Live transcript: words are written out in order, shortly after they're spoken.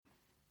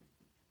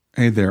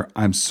Hey there,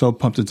 I'm so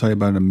pumped to tell you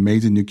about an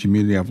amazing new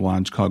community I've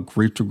launched called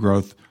Grief to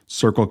Growth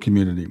Circle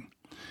Community.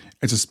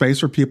 It's a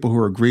space for people who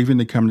are grieving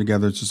to come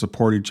together to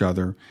support each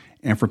other,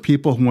 and for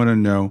people who want to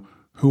know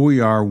who we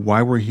are,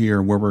 why we're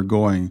here, where we're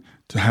going,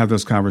 to have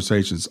those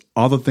conversations,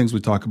 all the things we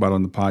talk about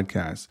on the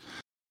podcast.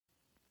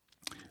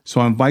 So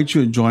I invite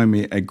you to join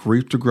me at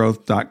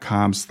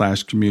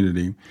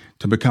grieftogrowth.com/community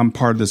to become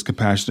part of this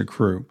compassionate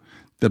crew.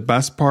 The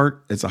best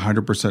part, it's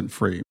 100%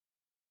 free.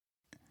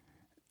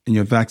 And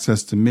you have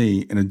access to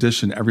me in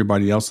addition to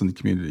everybody else in the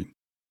community.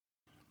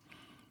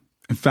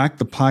 In fact,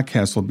 the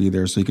podcast will be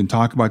there so you can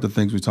talk about the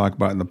things we talk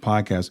about in the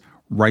podcast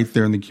right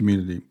there in the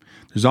community.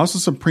 There's also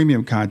some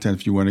premium content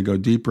if you want to go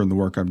deeper in the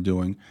work I'm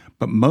doing,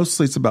 but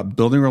mostly it's about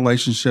building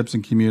relationships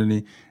and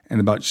community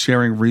and about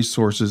sharing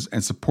resources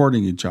and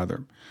supporting each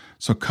other.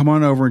 So come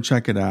on over and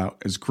check it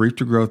out. It's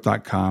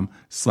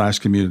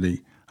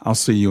grieftogrowth.com/community. I'll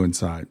see you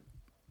inside.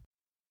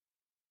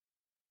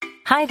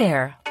 Hi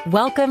there.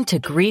 Welcome to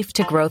Grief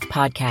to Growth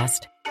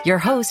podcast. Your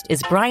host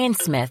is Brian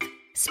Smith,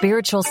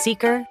 spiritual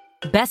seeker,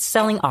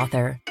 best-selling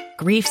author,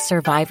 grief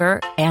survivor,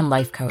 and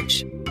life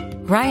coach.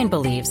 Brian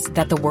believes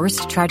that the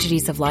worst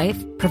tragedies of life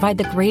provide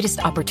the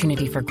greatest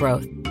opportunity for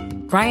growth.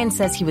 Brian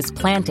says he was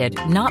planted,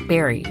 not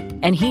buried,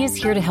 and he is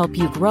here to help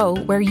you grow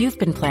where you've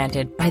been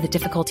planted by the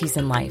difficulties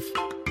in life.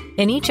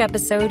 In each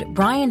episode,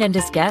 Brian and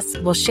his guests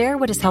will share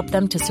what has helped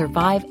them to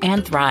survive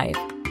and thrive.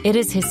 It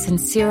is his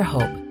sincere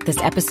hope this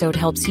episode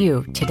helps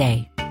you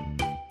today.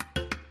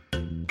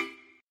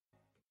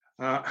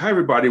 Hi,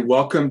 everybody.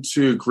 Welcome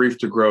to Grief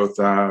to Growth.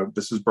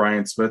 This is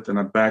Brian Smith, and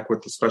I'm back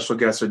with a special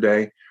guest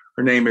today.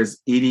 Her name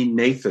is Edie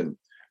Nathan.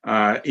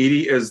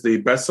 Edie is the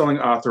best-selling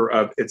author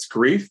of It's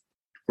Grief,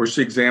 where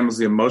she examines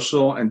the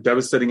emotional and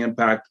devastating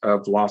impact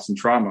of loss and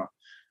trauma.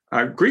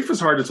 Grief is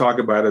hard to talk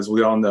about, as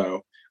we all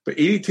know, but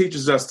Edie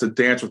teaches us to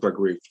dance with our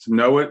grief, to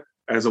know it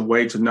as a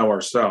way to know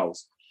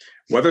ourselves.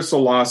 Whether it's the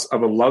loss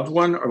of a loved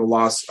one or the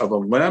loss of a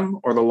limb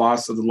or the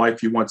loss of the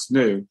life you once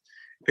knew,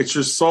 it's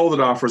your soul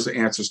that offers the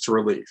answers to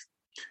relief.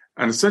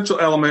 An essential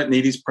element in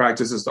Edie's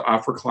practice is to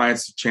offer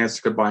clients the chance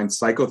to combine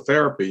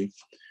psychotherapy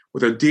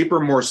with a deeper,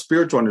 more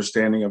spiritual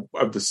understanding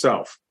of the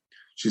self.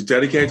 She's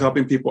dedicated to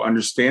helping people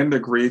understand their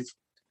grief,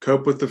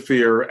 cope with the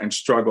fear and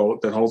struggle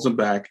that holds them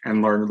back,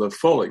 and learn to live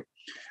fully.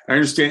 I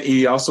understand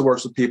Edie also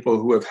works with people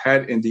who have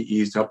had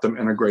NDEs to help them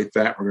integrate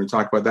that. We're going to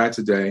talk about that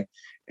today.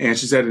 And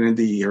she's had an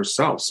NDE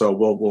herself, so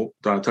we'll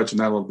touch on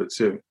that a little bit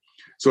too.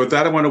 So with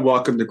that, I want to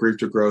welcome to Grief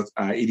to Growth,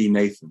 Edie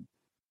Nathan.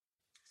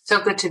 So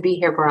good to be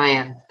here,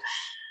 Brian.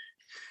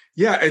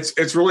 Yeah,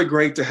 it's really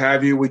great to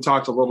have you. We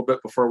talked a little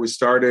bit before we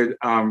started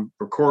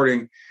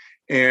recording,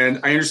 and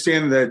I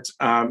understand that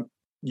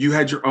you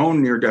had your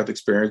own near-death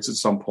experience at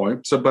some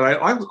point. But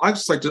I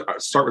just like to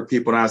start with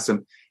people and ask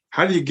them,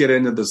 how do you get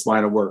into this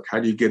line of work? How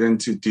do you get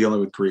into dealing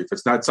with grief?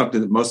 It's not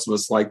something that most of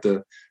us like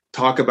to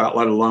talk about,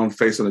 let alone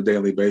face on a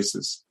daily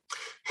basis.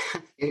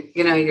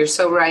 You know, you're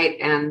so right.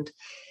 And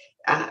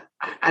I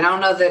don't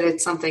know that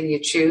it's something you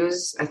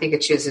choose. I think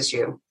it chooses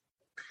you,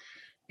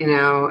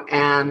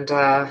 and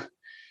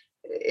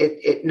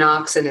it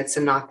knocks, and it's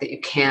a knock that you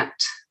can't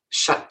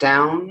shut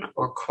down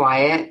or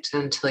quiet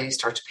until you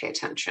start to pay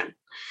attention.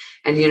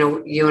 And,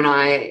 you and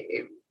I,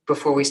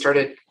 before we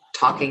started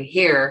talking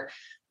here,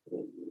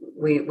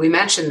 we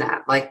mentioned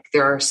that, like,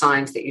 there are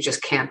signs that you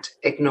just can't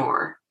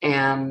ignore.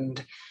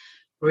 And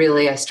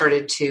really, I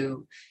started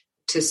to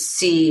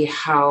see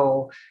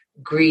how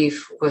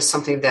grief was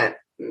something that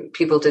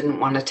people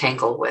didn't want to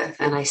tangle with.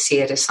 And I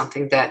see it as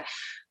something that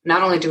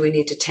not only do we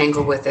need to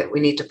tangle with it, we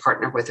need to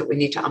partner with it. We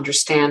need to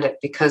understand it,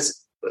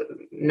 because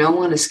no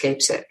one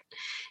escapes it.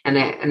 And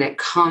it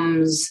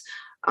comes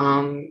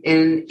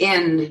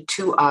in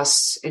to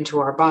us, into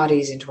our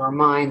bodies, into our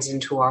minds,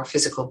 into our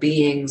physical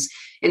beings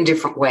in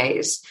different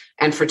ways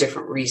and for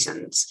different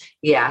reasons.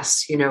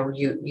 Yes,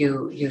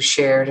 you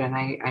shared, and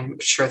I'm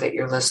sure that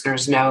your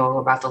listeners know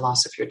about the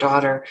loss of your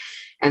daughter.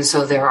 And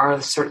so there are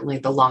certainly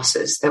the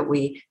losses that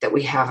we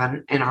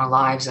have in our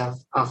lives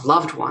of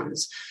loved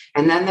ones.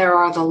 And then there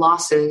are the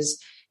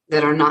losses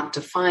that are not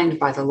defined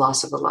by the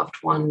loss of a loved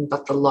one,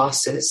 but the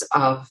losses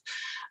of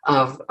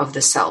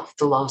the self,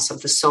 the loss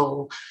of the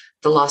soul,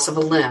 the loss of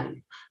a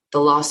limb, the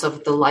loss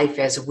of the life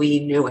as we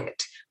knew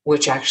it,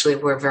 which actually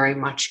we're very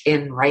much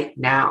in right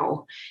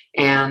now.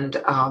 And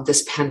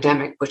this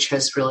pandemic, which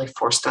has really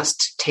forced us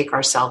to take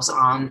ourselves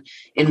on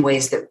in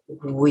ways that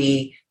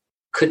we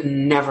could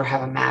never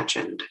have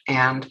imagined.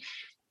 And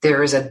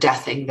there is a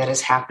deathing that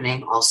is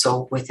happening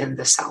also within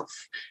the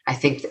self, I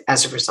think,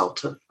 as a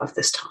result of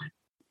this time.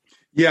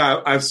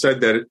 Yeah, I've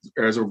said that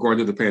as we're going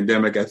through the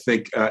pandemic, I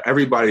think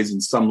everybody's in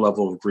some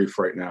level of grief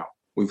right now.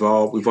 We've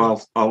all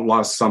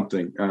lost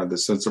something, the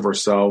sense of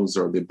ourselves,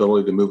 or the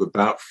ability to move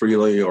about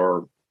freely,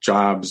 or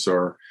jobs,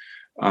 or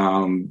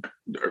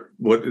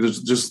what.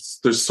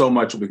 There's so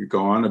much we could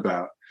go on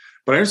about.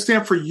 But I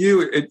understand for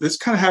you, this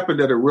kind of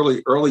happened at a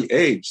really early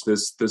age.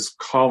 This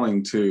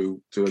calling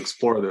to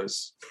explore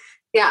this.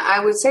 Yeah,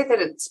 I would say that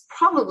it's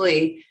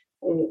probably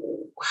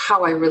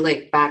how I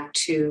relate back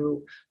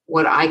to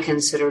what I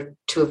consider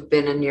to have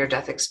been a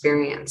near-death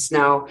experience.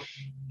 Now,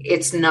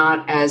 it's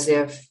not as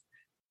if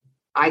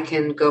I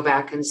can go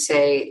back and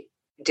say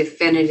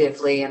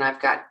definitively, and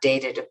I've got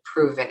data to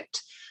prove it.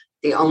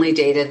 The only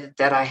data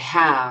that I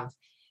have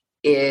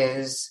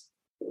is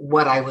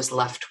what I was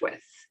left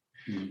with.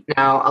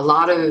 Now, a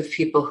lot of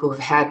people who have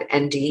had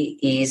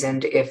NDEs,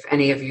 and if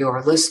any of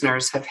your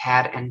listeners have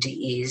had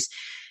NDEs,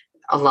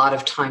 a lot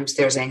of times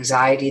there's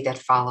anxiety that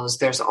follows.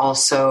 There's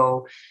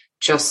also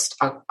just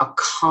a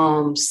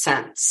calm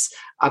sense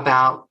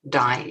about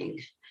dying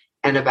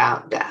and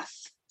about death.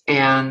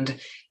 And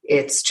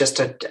it's just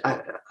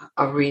a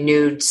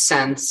renewed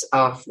sense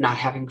of not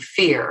having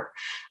fear,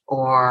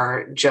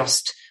 or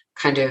just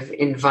kind of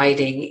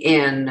inviting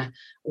in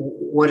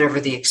whatever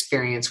the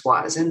experience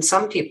was. And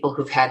some people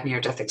who've had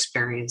near-death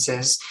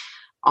experiences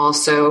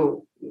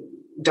also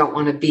don't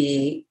want to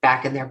be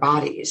back in their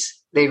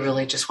bodies. They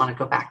really just want to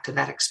go back to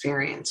that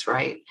experience,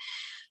 right?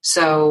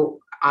 So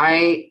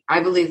I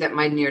believe that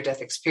my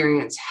near-death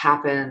experience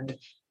happened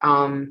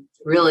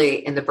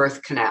really in the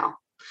birth canal,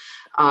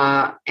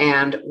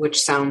 and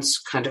which sounds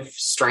kind of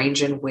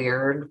strange and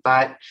weird,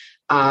 but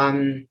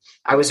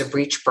I was a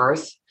breech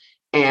birth.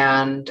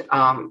 And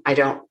I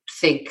don't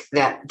think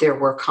that there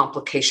were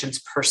complications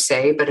per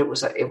se, but it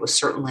was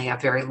certainly a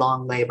very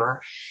long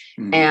labor.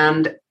 Mm-hmm.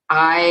 And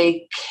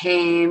I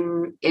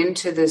came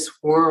into this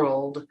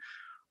world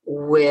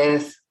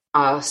with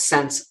a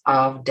sense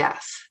of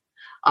death,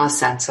 a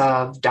sense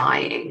of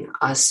dying,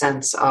 a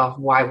sense of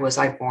why was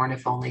I born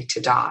if only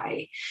to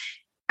die?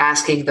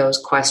 Asking those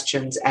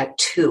questions at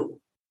 2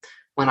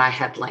 when I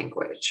had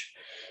language.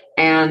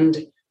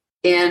 And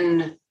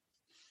in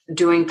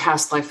doing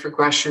past life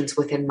regressions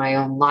within my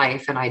own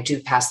life, and I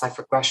do past life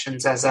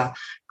regressions as a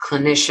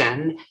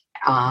clinician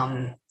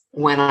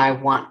when I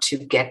want to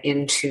get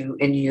into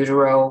in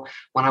utero,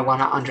 when I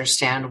want to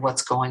understand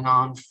what's going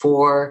on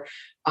for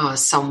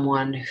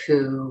someone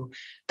who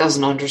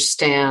doesn't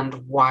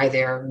understand why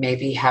they're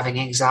maybe having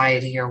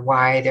anxiety or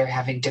why they're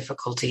having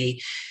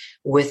difficulty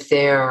with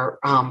their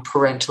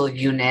parental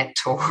unit,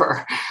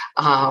 or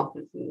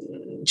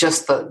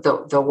just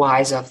the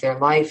whys of their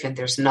life. And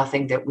there's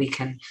nothing that we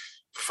can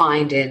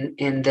find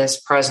in this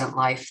present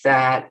life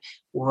that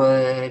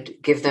would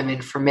give them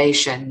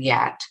information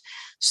yet.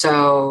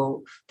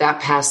 So that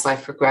past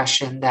life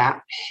regression,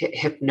 that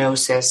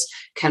hypnosis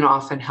can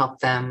often help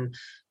them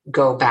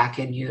go back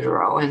in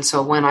utero. And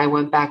so when I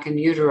went back in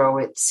utero,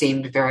 it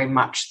seemed very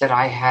much that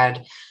I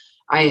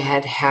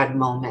had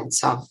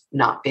moments of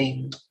not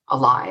being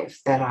alive,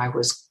 that I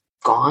was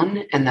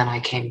gone, and then I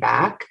came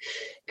back,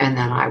 and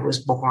then I was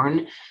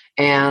born.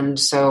 And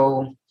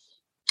so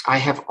I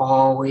have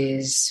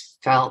always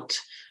felt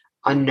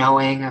a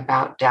knowing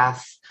about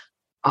death.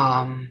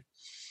 I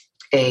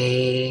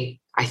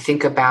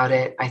think about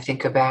it. I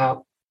think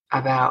about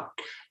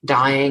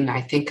dying.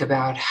 I think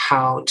about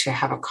how to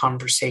have a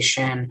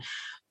conversation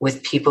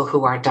with people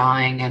who are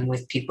dying and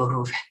with people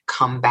who've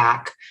come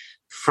back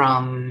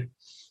from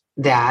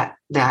that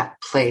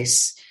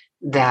place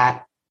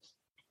that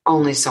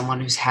only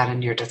someone who's had a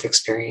near-death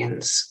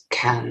experience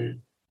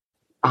can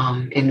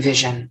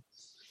envision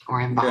or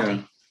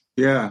embody.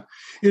 Yeah.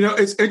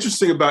 It's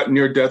interesting about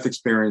near-death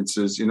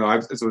experiences.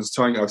 As I was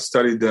telling you, I've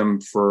studied them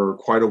for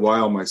quite a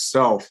while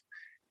myself.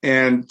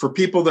 And for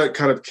people that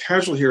kind of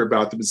casually hear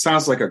about them, it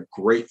sounds like a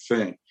great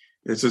thing.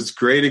 It's this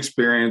great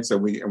experience,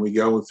 and we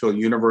go and feel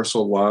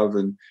universal love,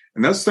 and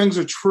those things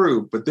are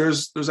true. But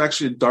there's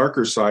actually a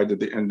darker side to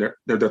the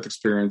near-death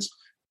experience,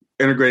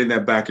 integrating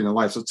that back into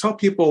life. So tell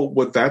people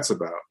what that's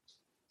about.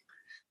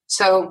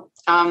 So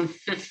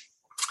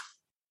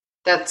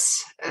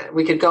that's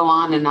we could go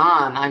on and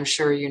on. I'm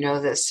sure you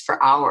know this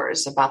for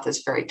hours about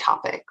this very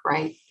topic,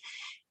 right?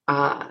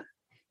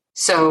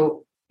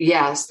 So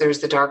yes, there's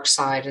the dark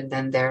side, and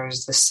then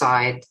there's the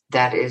side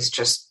that is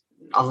just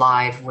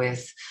alive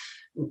with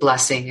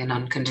blessing and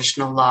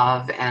unconditional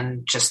love,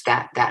 and just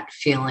that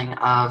feeling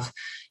of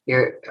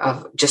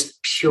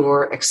just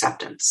pure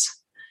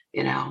acceptance,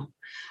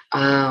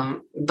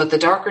 But the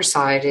darker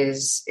side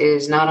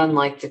is not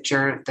unlike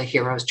the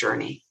hero's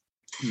journey.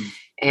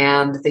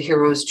 And the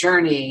hero's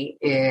journey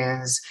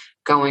is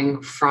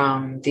going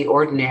from the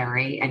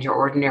ordinary and your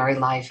ordinary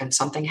life, and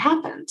something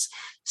happens.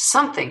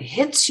 Something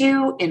hits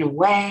you in a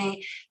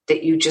way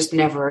that you just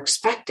never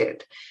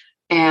expected.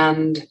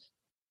 And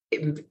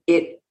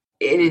it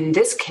in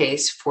this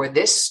case, for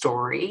this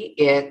story,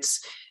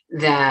 it's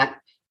that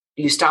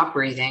you stop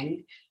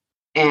breathing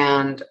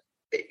and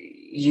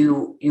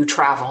you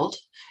traveled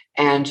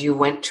and you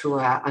went to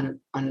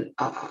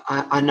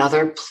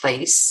another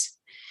place.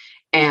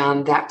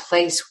 And that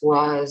place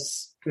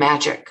was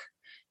magic.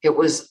 It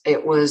was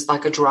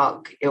like a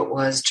drug. It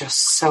was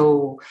just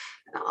so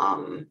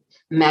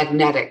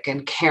magnetic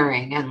and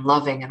caring and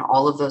loving and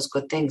all of those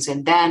good things.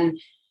 And then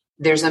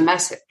there's a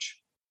message.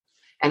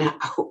 And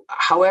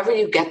however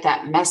you get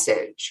that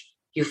message,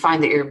 you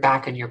find that you're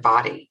back in your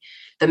body.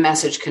 The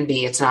message can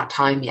be, it's not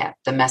time yet.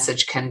 The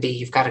message can be,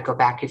 you've got to go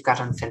back. You've got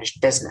unfinished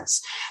business.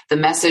 The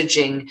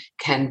messaging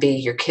can be,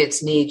 your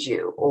kids need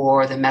you.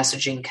 Or the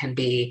messaging can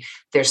be,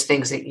 there's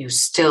things that you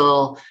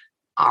still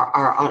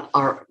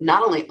are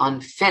not only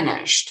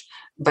unfinished,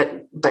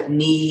 but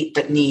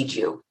need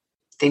you.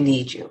 They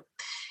need you.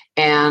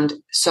 And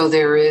so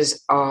there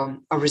is a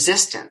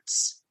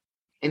resistance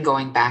in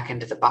going back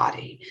into the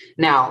body.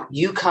 Now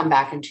you come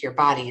back into your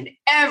body and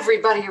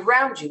everybody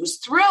around you is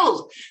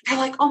thrilled. They're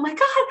like, oh my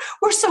God,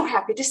 we're so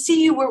happy to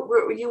see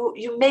you.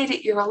 You made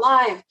it. You're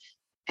alive.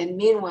 And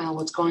meanwhile,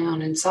 what's going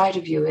on inside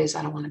of you is,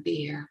 I don't want to be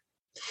here.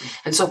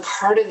 And so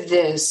part of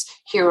this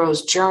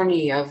hero's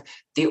journey of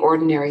the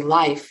ordinary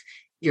life,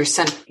 you're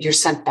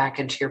sent back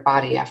into your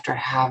body after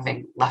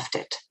having left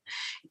it.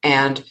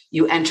 And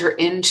you enter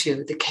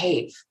into the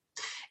cave.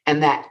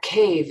 And that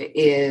cave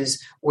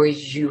is where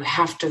you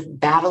have to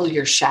battle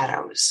your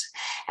shadows.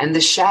 And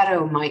the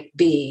shadow might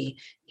be,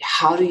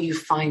 how do you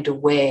find a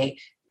way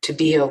to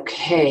be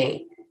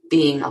okay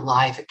being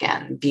alive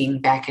again, being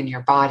back in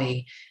your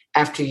body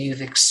after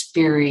you've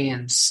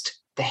experienced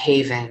the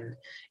haven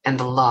and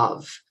the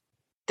love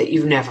that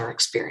you've never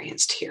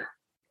experienced here.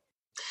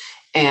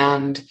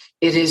 And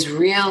it is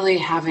really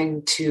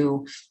having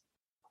to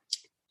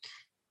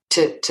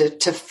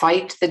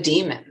fight the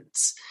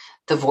demons,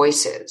 the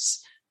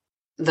voices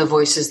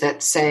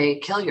that say,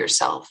 kill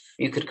yourself.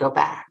 You could go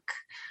back.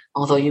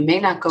 Although you may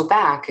not go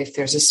back if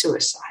there's a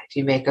suicide.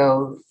 You may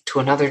go to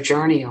another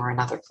journey or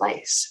another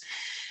place.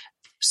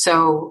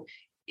 So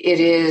it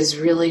is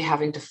really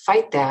having to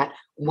fight that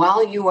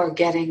while you are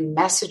getting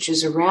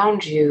messages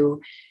around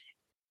you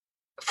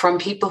from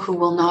people who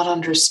will not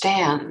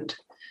understand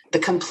the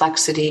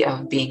complexity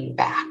of being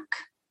back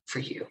for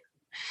you.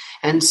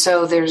 And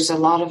so there's a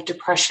lot of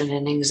depression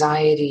and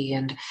anxiety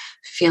and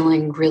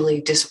feeling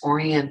really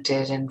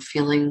disoriented and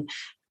feeling,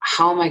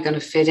 how am I going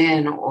to fit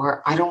in?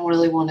 Or I don't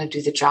really want to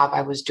do the job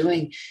I was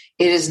doing.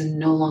 It is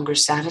no longer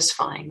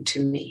satisfying to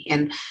me.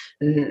 And,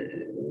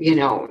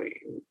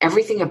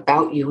 everything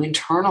about you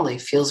internally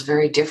feels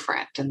very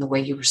different in the way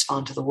you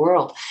respond to the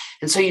world.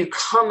 And so you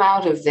come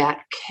out of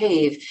that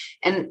cave,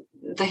 and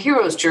the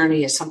hero's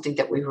journey is something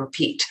that we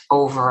repeat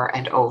over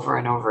and over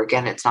and over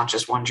again. It's not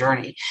just one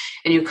journey.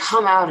 And you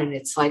come out and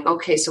it's like,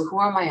 okay, so who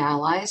are my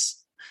allies,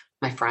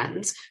 my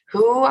friends?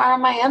 Who are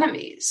my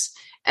enemies?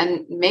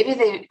 And maybe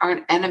they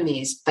aren't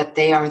enemies, but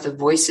they are the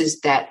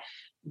voices that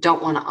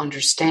don't want to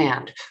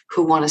understand,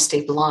 who want to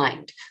stay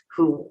blind,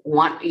 who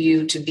want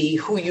you to be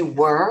who you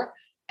were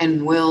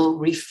and will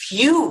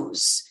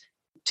refuse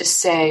to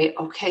say,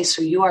 okay,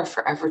 so you are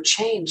forever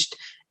changed.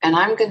 And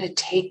I'm going to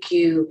take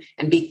you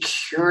and be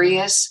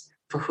curious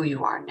for who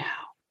you are now.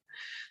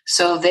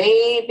 So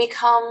they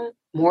become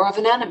more of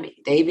an enemy.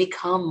 They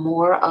become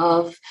more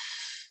of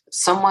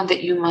someone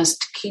that you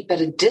must keep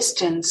at a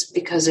distance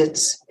because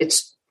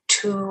it's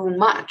too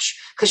much.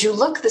 Because you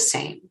look the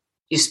same,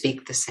 you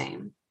speak the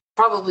same,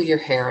 probably your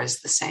hair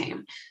is the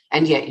same,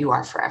 and yet you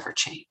are forever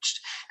changed.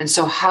 And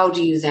so how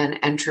do you then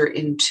enter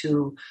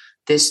into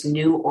this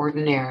new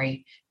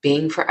ordinary,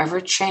 being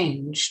forever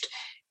changed,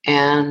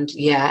 and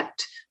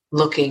yet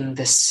looking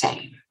the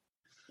same?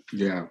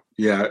 Yeah.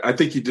 I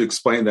think you did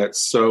explain that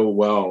so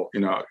well,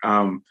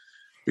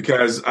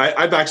 because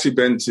I've actually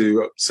been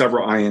to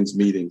several IANDS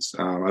meetings.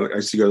 I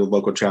used to go to the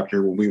local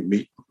chapter when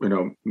we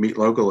meet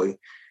locally.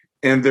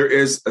 And there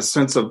is a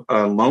sense of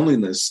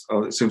loneliness,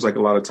 it seems like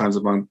a lot of times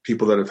among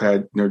people that have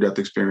had near-death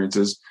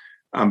experiences,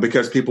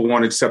 because people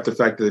won't accept the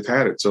fact that they've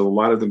had it. So a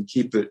lot of them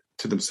keep it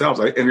to themselves.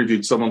 I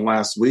interviewed someone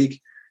last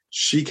week.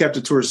 She kept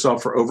it to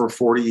herself for over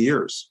 40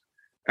 years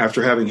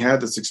after having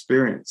had this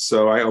experience.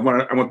 So I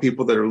want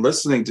people that are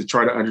listening to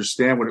try to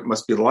understand what it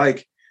must be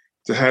like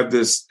to have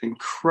this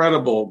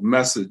incredible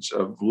message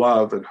of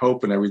love and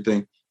hope and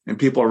everything, and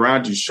people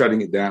around you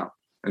shutting it down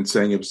and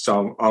saying it's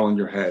all in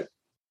your head.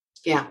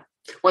 Yeah.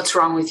 What's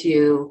wrong with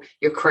you?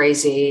 You're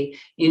crazy.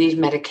 You need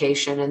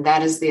medication. And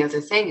that is the other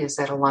thing, is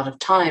that a lot of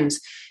times,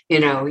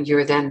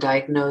 you're then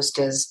diagnosed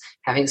as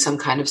having some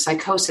kind of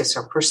psychosis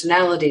or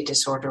personality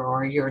disorder,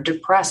 or you're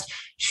depressed.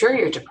 Sure,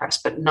 you're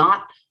depressed, but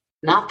not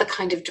the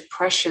kind of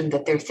depression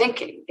that they're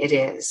thinking it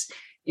is.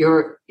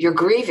 You're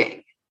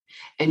grieving,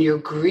 and you're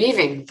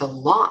grieving the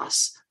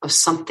loss of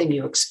something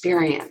you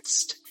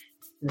experienced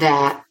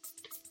that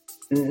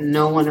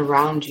no one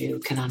around you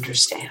can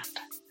understand.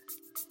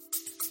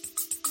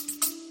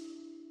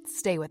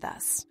 Stay with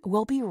us.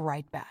 We'll be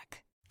right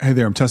back. Hey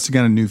there, I'm testing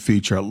out a new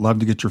feature. I'd love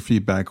to get your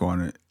feedback on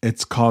it.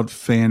 It's called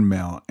Fan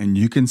Mail, and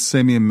you can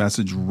send me a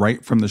message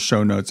right from the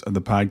show notes of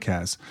the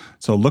podcast.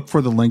 So look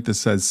for the link that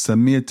says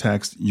send me a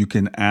text. You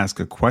can ask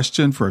a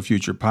question for a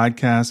future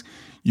podcast.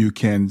 You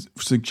can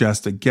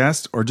suggest a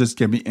guest or just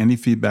give me any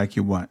feedback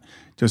you want.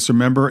 Just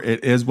remember,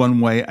 it is one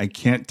way. I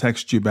can't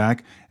text you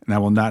back, and I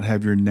will not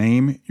have your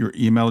name, your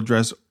email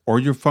address, or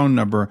your phone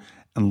number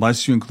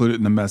unless you include it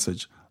in the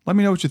message. Let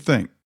me know what you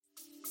think.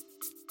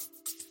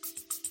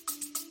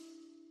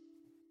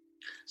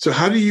 So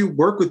how do you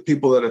work with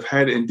people that have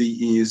had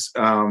NDEs?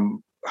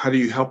 How do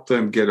you help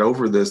them get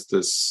over this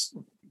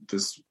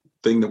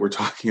thing that we're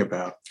talking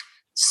about?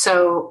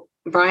 So,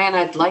 Brian,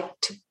 I'd like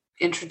to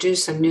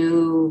introduce a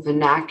new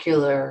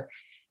vernacular,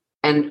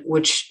 and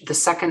which the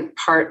second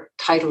part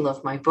title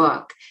of my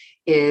book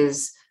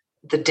is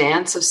the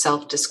dance of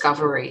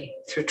self-discovery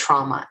through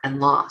trauma and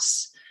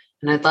loss.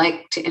 And I'd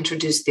like to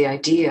introduce the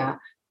idea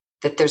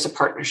that there's a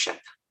partnership.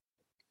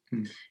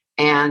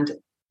 And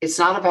it's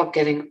not about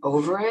getting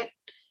over it.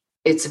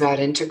 It's about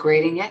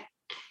integrating it.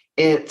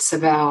 It's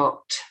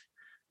about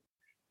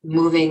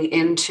moving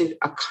into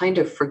a kind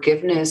of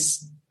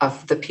forgiveness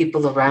of the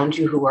people around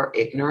you who are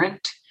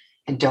ignorant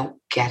and don't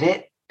get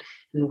it.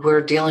 And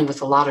we're dealing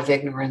with a lot of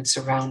ignorance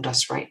around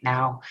us right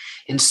now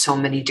in so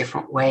many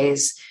different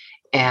ways.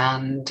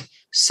 And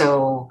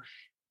so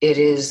it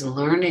is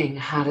learning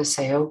how to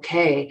say,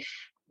 okay,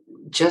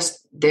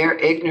 just their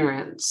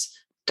ignorance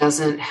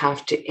doesn't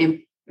have to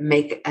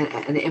make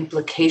an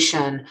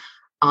implication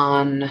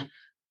on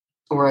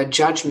or a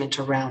judgment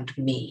around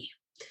me.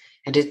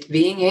 And it's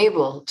being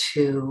able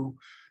to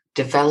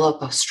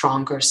develop a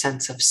stronger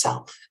sense of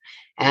self.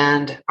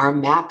 And our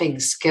mapping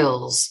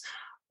skills,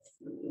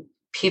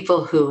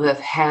 people who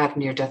have had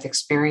near-death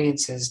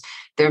experiences,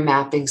 their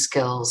mapping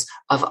skills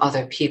of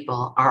other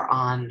people are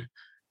on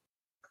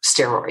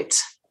steroids.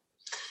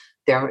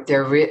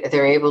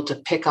 They're able to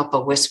pick up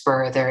a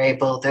whisper. They're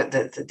able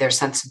their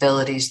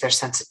sensibilities, their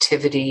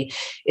sensitivity.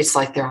 It's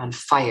like they're on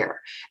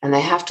fire, and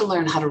they have to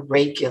learn how to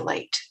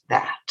regulate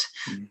that.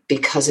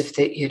 Because if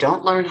you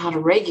don't learn how to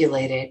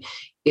regulate it,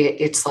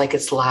 it's like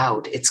it's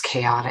loud, it's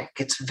chaotic,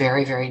 it's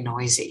very, very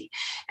noisy,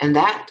 and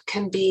that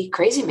can be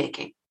crazy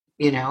making.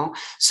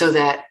 So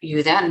that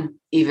you then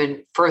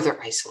even further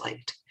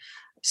isolate.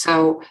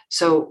 So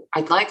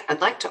I'd like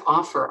to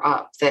offer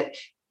up that.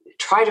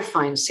 Try to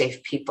find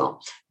safe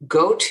people.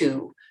 Go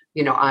to,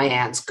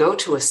 IANS, go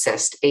to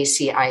ASISTE,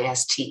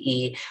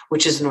 ACISTE,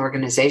 which is an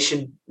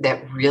organization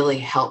that really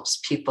helps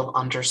people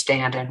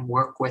understand and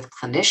work with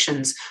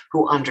clinicians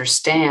who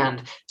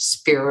understand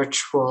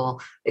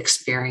spiritual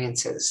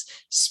experiences,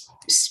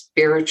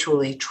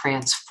 spiritually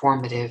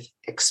transformative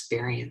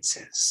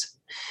experiences.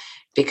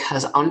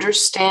 Because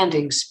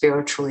understanding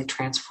spiritually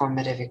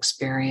transformative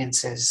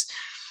experiences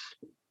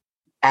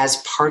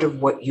as part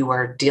of what you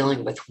are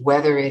dealing with,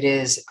 whether it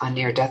is a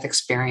near-death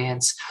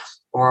experience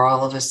or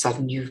all of a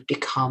sudden you've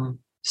become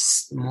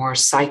more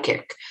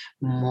psychic,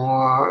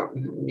 more,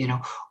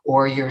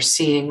 or you're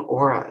seeing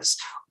auras,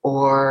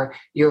 or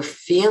you're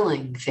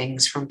feeling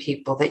things from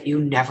people that you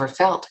never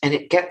felt. And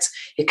it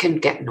can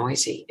get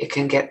noisy. It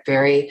can get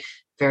very,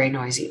 very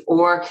noisy.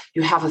 Or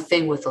you have a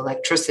thing with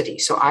electricity.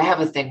 So I have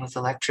a thing with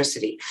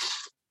electricity.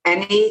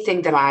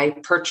 Anything that I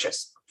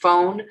purchase,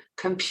 phone,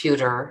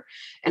 computer,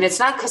 and it's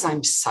not because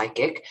I'm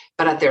psychic,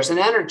 but there's an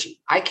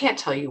energy. I can't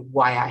tell you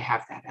why I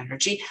have that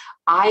energy.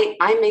 I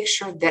make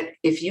sure that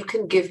if you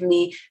can give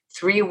me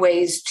 3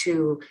 ways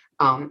to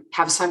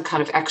have some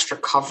kind of extra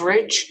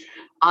coverage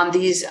on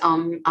these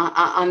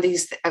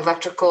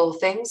electrical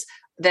things,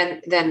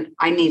 then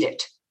I need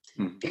it.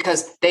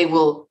 Because they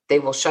will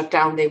shut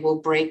down, they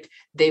will break,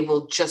 they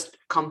will just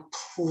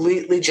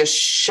completely just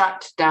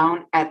shut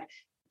down at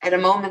a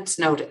moment's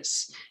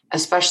notice,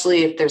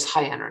 especially if there's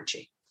high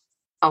energy.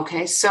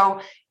 Okay,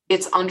 so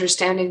it's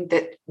understanding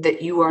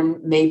that you are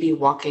maybe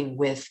walking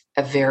with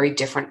a very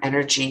different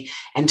energy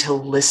and to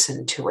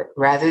listen to it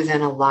rather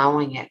than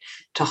allowing it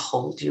to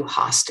hold you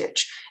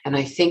hostage. And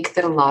I think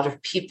that a lot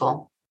of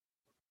people,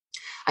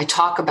 I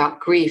talk about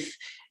grief,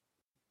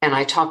 and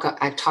I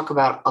talk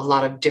about a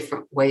lot of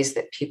different ways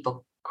that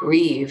people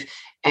grieve.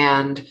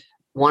 And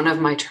one of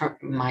my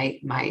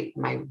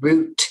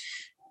root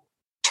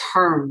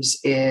terms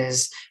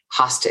is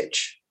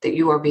hostage, that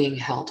you are being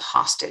held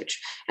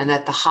hostage, and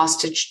that the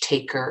hostage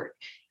taker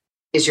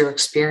is your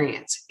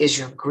experience, is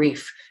your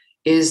grief,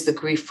 is the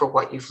grief for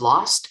what you've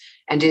lost,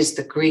 and is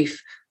the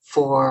grief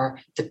for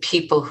the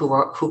people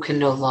who can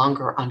no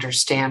longer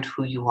understand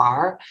who you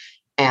are,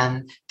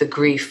 and the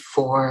grief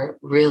for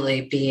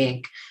really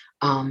being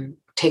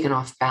taken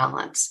off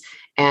balance.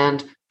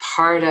 And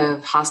part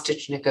of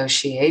hostage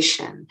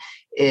negotiation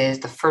is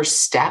the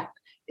first step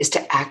is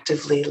to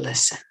actively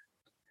listen.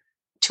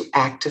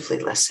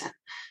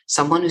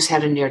 Someone who's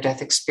had a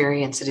near-death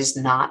experience, it is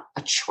not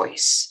a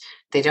choice.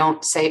 They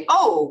don't say,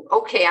 oh,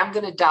 okay, I'm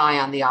going to die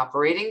on the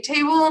operating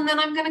table and then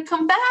I'm going to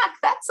come back.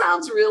 That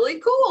sounds really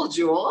cool,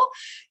 Jewel.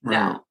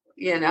 Right.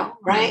 No,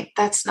 right?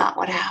 That's not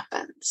what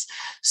happens.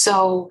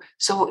 So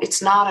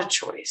it's not a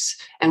choice.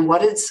 And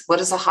what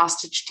does a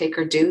hostage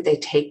taker do? They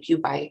take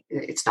you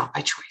it's not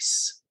by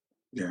choice.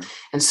 Yeah.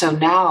 And so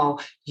now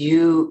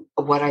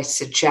what I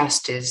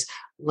suggest is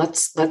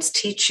let's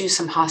teach you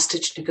some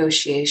hostage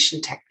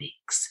negotiation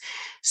techniques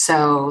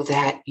so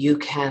that you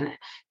can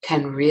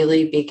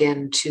really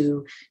begin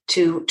to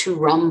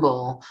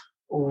rumble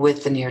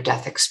with the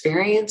near-death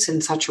experience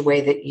in such a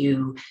way that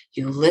you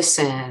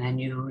listen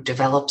and you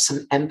develop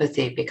some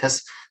empathy,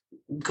 because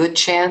good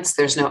chance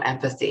there's no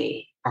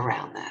empathy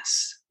around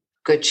this.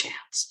 Good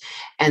chance.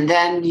 And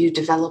then you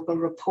develop a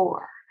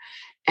rapport,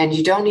 and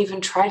you don't even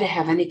try to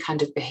have any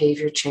kind of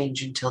behavior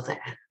change until the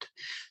end.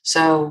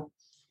 So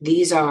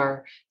these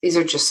are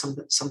just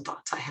some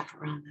thoughts I have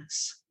around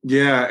this.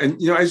 Yeah. And,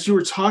 as you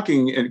were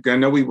talking, and I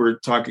know we were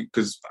talking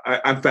because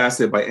I'm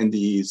fascinated by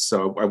NDEs,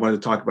 so I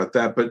wanted to talk about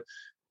that. But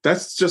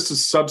that's just a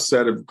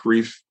subset of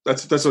grief.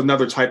 That's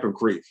another type of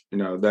grief.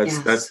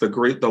 That's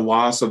the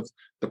loss of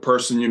the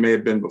person you may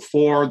have been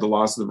before, the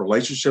loss of the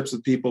relationships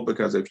with people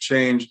because they've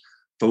changed,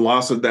 the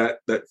loss of that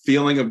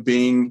feeling of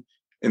being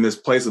in this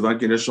place of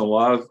unconditional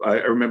love. I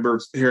remember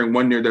hearing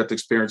one near-death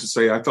experience to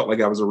say, I felt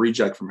like I was a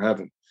reject from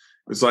heaven.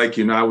 It was like,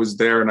 I was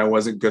there and I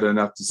wasn't good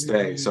enough to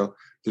stay. Mm-hmm. So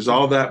there's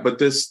all that. But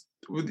this,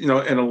 in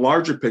a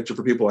larger picture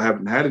for people who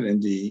haven't had an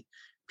NDE,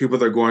 people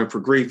that are going for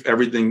grief,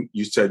 everything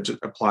you said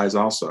applies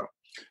also.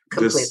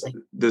 Completely.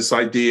 This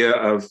idea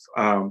of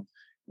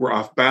we're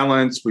off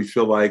balance. We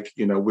feel like,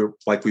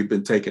 we've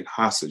been taken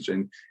hostage,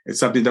 and it's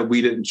something that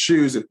we didn't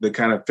choose. That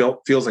kind of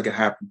feels like it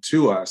happened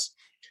to us.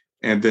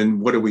 And then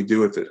what do we do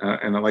with it?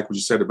 And I like what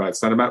you said about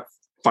it's not about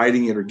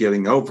fighting it or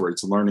getting over it.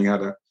 It's learning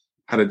how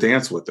to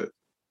dance with it.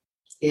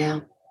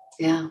 Yeah.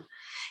 Yeah.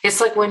 It's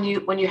like when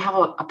you have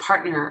a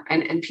partner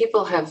and a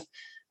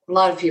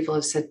lot of people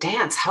have said,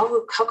 dance,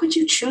 how could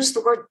you choose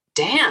the word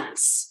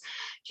dance?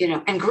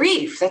 And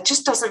grief, that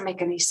just doesn't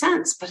make any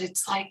sense. But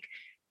it's like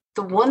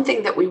the one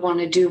thing that we want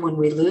to do when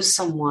we lose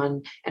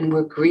someone and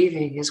we're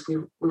grieving is we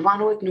want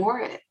to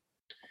ignore it.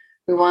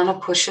 We want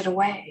to push it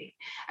away.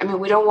 I mean,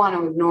 we don't want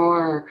to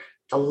ignore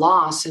the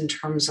loss in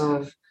terms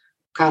of,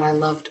 God, I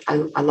loved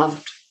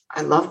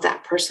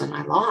that person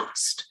I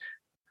lost.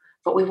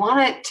 But we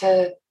want it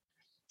to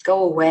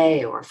go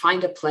away or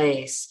find a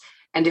place.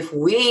 And if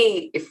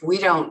we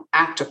don't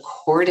act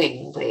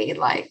accordingly,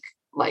 like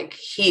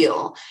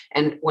heal.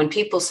 And when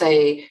people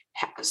say,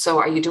 so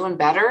are you doing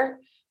better?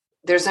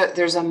 There's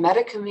a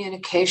meta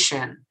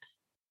communication,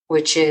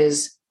 which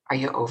is, are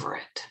you over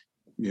it?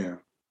 Yeah.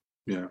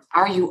 Yeah.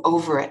 Are you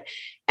over it?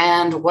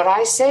 And what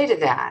I say to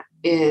that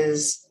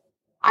is,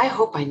 I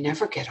hope I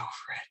never get over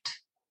it.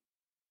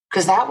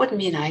 Because that would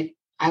mean I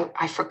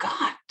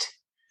forgot.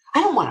 I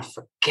don't want to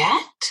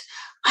forget.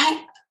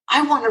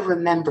 I want to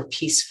remember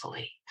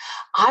peacefully.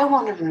 I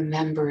want to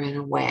remember in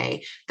a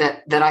way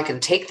that I can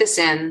take this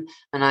in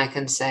and I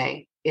can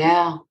say,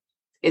 yeah,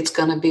 it's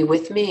going to be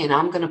with me and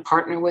I'm going to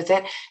partner with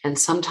it. And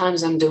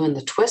sometimes I'm doing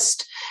the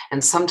twist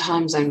and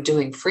sometimes I'm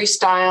doing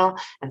freestyle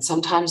and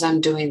sometimes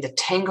I'm doing the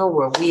tango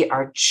where we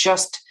are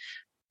just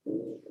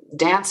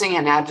dancing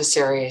and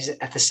adversaries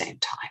at the same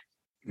time.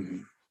 Mm-hmm.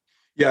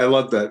 Yeah, I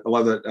love that. I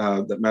love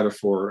that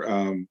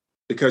metaphor.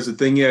 Because the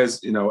thing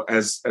is,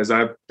 as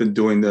I've been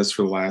doing this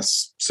for the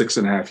last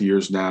 6.5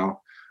 years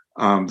now,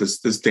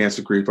 this dance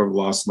of grief over the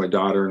loss of my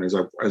daughter, and as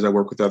I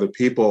work with other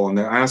people, and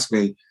they ask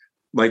me,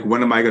 like,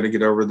 when am I going to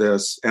get over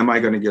this? Am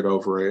I going to get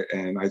over it?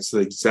 And I'd say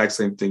the exact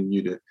same thing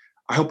you did.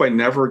 I hope I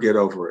never get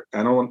over it.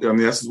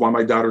 This is why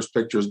my daughter's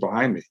picture is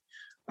behind me.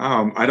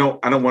 I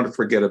don't want to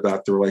forget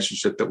about the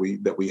relationship that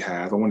we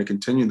have. I want to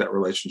continue that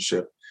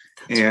relationship.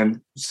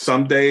 And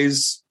some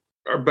days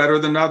are better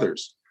than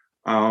others.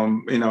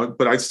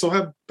 But I still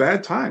have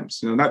bad times,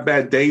 not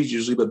bad days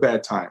usually, but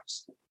bad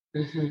times.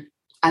 Mm-hmm.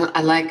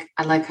 I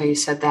like how you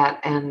said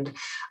that. And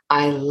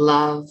I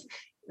love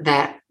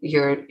that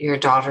your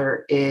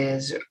daughter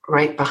is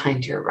right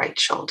behind your right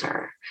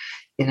shoulder,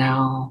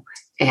 and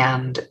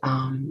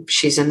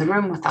she's in the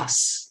room with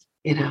us,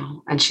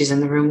 and she's in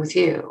the room with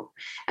you.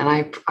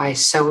 And I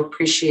so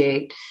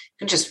appreciate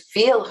and just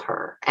feel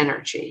her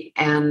energy.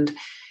 And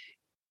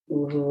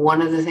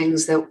one of the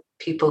things that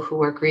people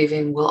who are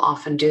grieving will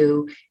often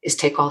do is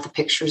take all the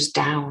pictures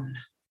down.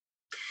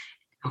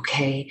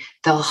 Okay.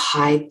 They'll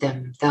hide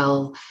them.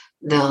 They'll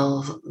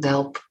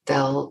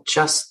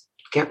just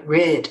get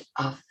rid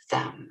of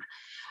them.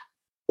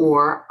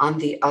 Or on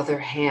the other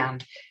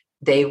hand,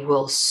 they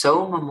will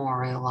so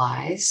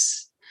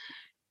memorialize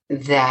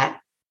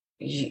that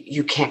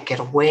you can't get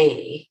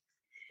away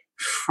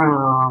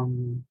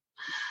from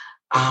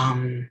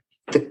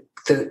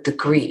the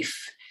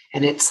grief.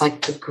 And it's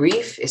like the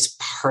grief is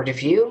part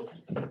of you.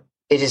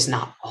 It is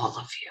not all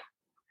of you.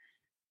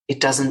 It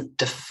doesn't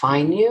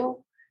define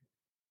you,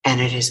 and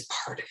it is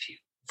part of you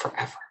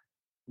forever.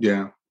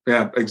 Yeah,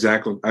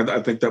 exactly. I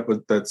think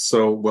that's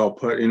so well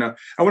put.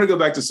 I want to go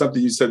back to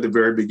something you said at the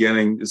very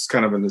beginning. It's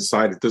kind of an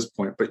aside at this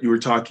point, but you were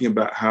talking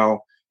about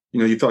how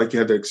you felt like you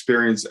had the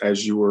experience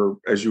as you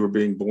were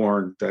being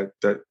born.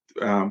 That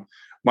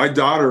my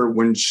daughter,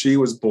 when she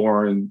was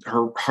born,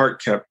 her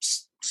heart kept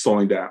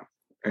slowing down,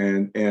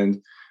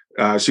 and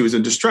she was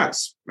in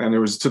distress, and it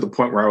was to the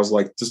point where I was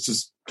like,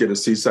 just get a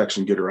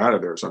C-section, get her out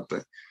of there or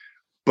something.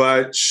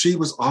 But she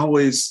was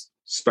always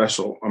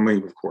special. I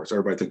mean, of course,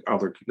 everybody thinks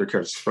their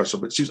characters are special,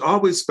 but she was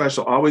always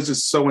special, always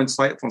just so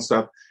insightful and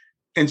stuff.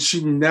 And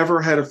she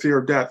never had a fear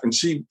of death. And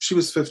she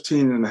was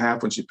 15 and a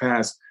half when she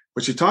passed,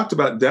 but she talked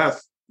about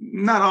death,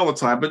 not all the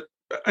time, but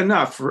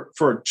enough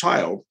for a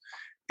child,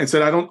 and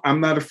said,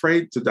 I'm not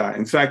afraid to die.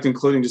 In fact,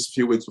 including just a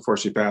few weeks before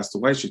she passed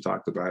away, she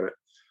talked about it.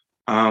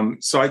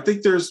 So I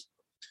think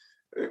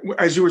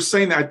as you were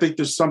saying, I think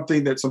there's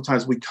something that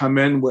sometimes we come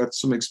in with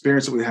some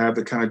experience that we have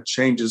that kind of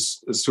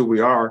changes as who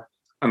we are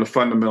on a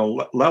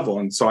fundamental level.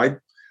 And so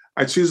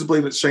I choose to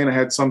believe that Shana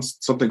had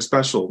something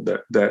special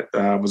that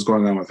was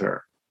going on with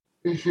her.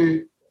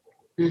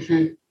 Mm-hmm.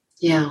 Mm-hmm.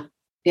 Yeah.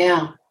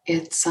 Yeah.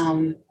 It's,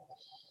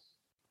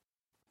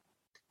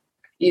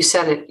 You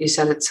said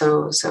it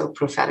so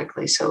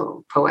prophetically,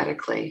 so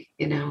poetically,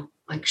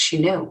 like she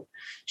knew.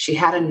 She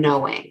had a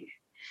knowing.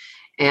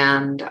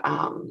 And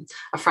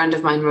a friend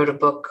of mine wrote a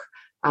book,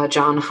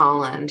 John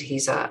Holland.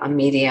 He's a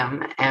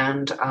medium,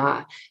 and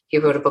he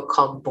wrote a book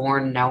called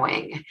Born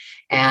Knowing.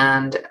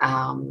 And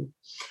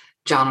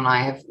John and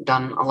I have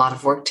done a lot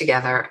of work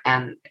together,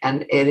 and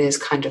it is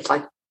kind of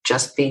like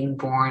just being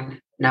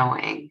born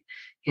knowing,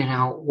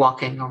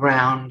 walking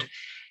around.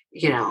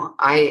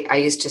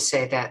 I used to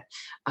say that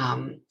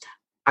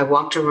I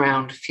walked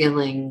around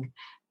feeling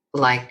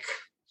like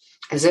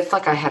as if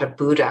like I had a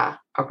Buddha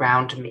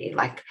around me,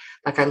 like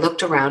I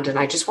looked around and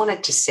I just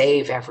wanted to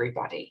save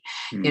everybody.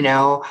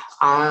 I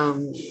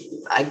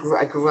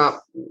grew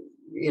up,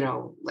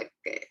 like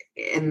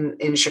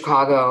in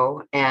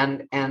Chicago,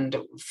 and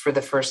for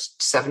the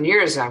first 7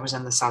 years I was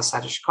in the South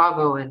Side of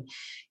Chicago, and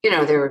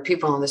there were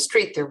people on the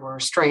street, there were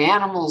stray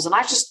animals, and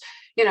I just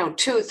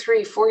 2,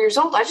 3, 4 years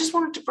old, I just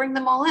wanted to bring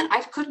them all in.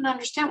 I couldn't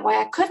understand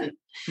why I couldn't.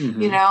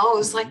 Mm-hmm. It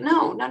was like,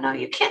 no,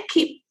 you can't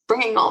keep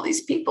bringing all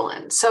these people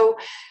in. So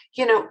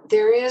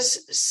there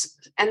is,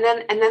 and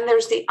then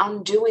there's the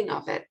undoing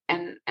of it,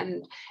 and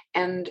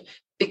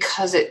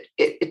because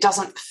it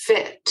doesn't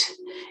fit.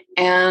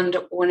 And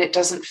when it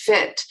doesn't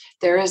fit,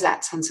 there is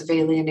that sense of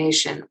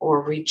alienation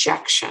or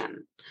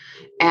rejection.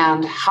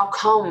 And how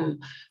come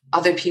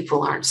other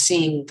people aren't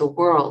seeing the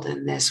world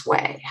in this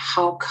way?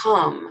 How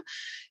come,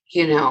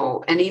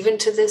 and even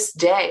to this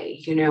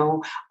day,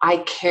 I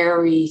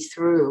carry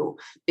through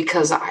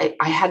because I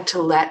had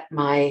to let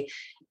my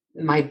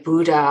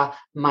Buddha,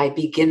 my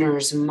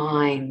beginner's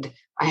mind,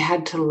 I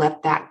had to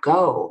let that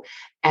go,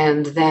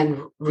 and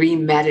then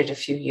re-met it a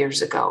few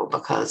years ago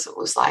because it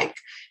was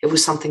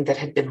something that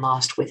had been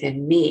lost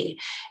within me.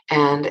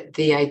 And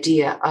the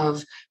idea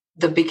of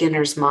the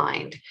beginner's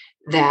mind,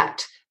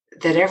 that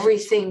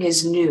everything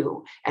is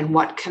new, and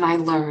what can I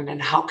learn,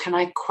 and how can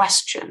I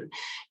question,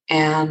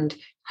 and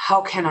how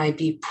can I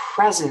be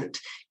present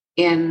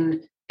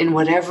in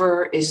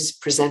whatever is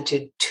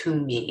presented to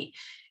me,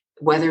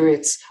 whether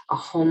it's a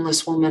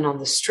homeless woman on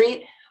the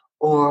street,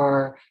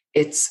 or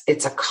it's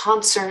a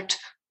concert,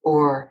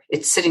 or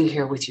it's sitting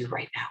here with you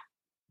right now.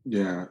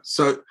 Yeah.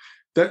 So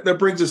that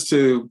brings us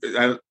to,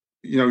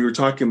 you were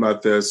talking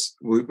about this.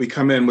 We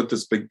come in with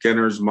this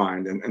beginner's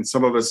mind, and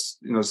some of us,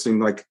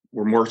 seem like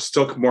we're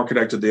still more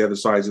connected to the other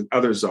side than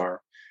others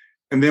are.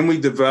 And then we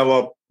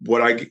develop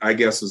what I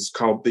guess is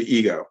called the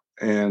ego.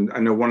 And I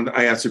know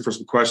I asked you for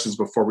some questions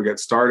before we got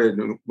started.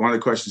 And one of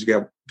the questions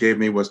you gave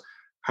me was,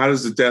 how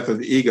does the death of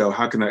the ego,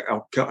 how can that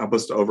help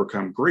us to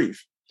overcome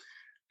grief?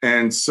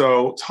 And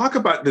so talk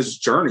about this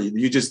journey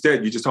you just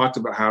did. You just talked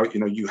about how,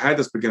 you had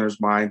this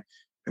beginner's mind,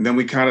 and then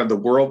the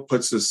world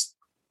puts this,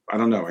 I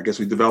don't know, I guess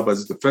we develop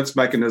as a defense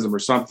mechanism or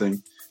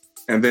something.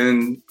 And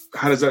then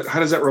how does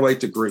that relate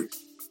to grief?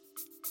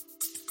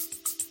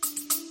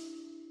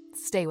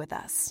 Stay with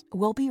us.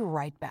 We'll be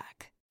right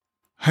back.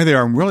 Hi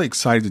there, I'm really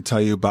excited to tell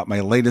you about my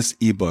latest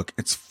ebook.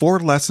 It's 4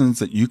 lessons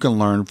that you can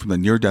learn from the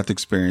near-death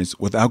experience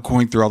without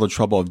going through all the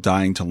trouble of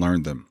dying to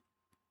learn them.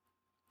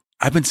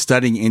 I've been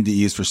studying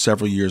NDEs for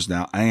several years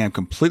now. I am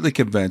completely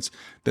convinced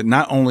that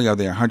not only are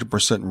they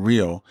 100%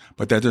 real,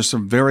 but that there's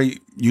some very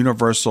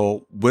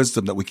universal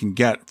wisdom that we can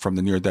get from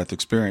the near-death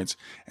experience.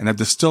 And I've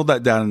distilled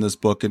that down in this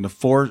book into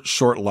 4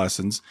 short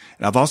lessons.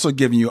 And I've also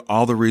given you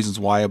all the reasons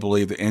why I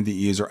believe that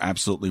NDEs are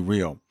absolutely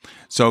real.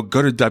 So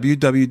go to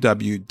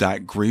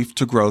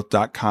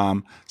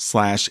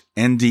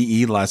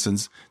www.grieftogrowth.com/NDE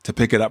lessons to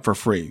pick it up for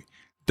free.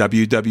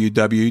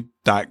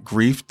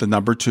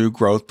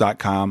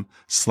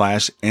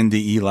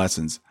 www.grieftogrowth.com/NDE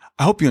lessons.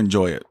 I hope you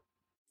enjoy it.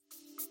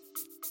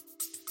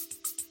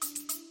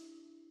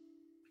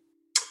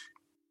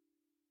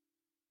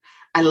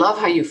 I love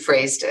how you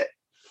phrased it,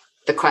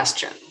 the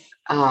question.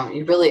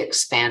 You really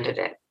expanded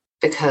it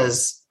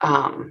because,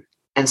 and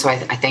so I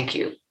thank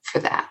you for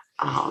that.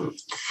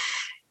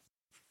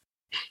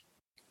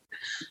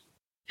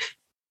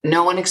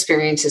 No one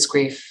experiences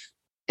grief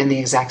in the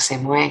exact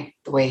same way,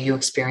 the way you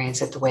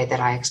experience it, the way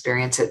that I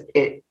experience it.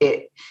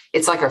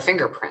 It's like our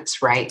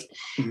fingerprints, right?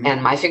 Mm-hmm.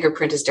 And my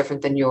fingerprint is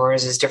different than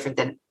yours, is different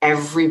than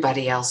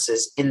everybody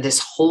else's in this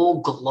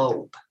whole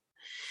globe.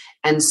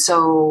 And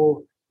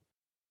so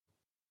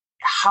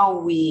how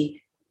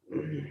we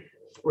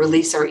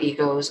release our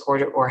egos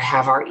or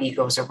have our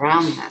egos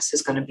around this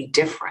is going to be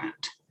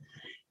different.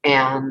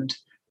 And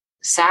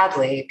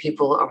sadly,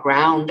 people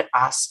around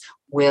us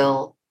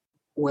will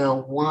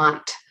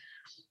want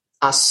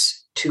us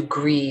to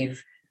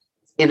grieve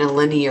in a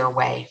linear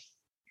way.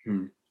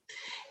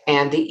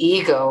 And the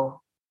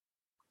ego,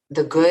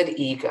 the good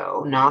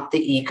ego, not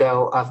the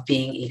ego of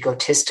being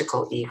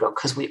egotistical ego,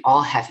 because we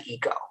all have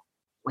ego.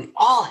 We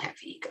all have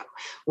ego.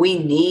 We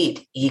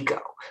need ego.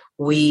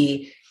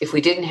 If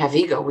we didn't have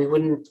ego, we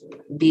wouldn't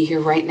be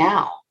here right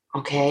now.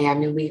 Okay. I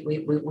mean,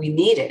 we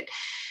need it.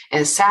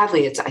 And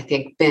sadly, it's, I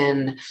think,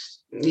 been,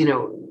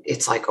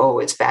 it's like, oh,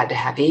 it's bad to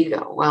have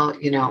ego. Well,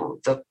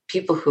 the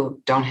people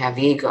who don't have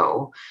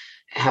ego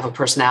have a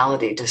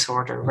personality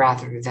disorder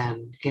rather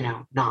than,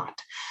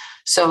 not.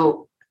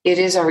 So it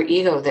is our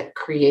ego that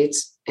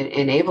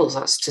enables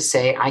us to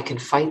say, I can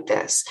fight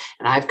this,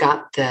 and I've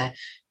got the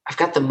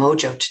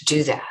mojo to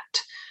do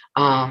that.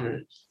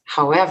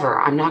 However,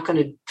 I'm not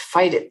going to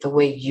fight it the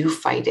way you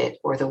fight it,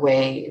 or the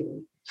way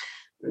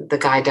the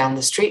guy down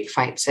the street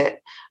fights it.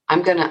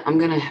 I'm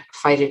gonna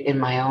fight it in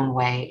my own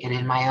way and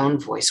in my own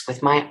voice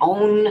with my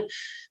own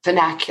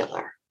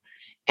vernacular.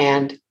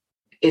 And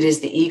it is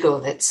the ego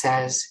that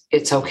says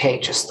it's okay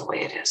just the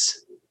way it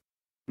is.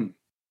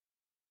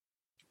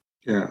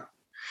 Yeah.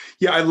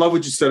 Yeah, I love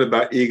what you said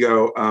about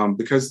ego,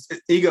 because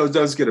ego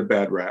does get a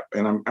bad rap.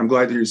 And I'm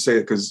glad that you say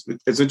it, because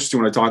it's interesting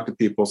when I talk to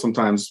people,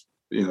 sometimes,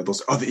 they'll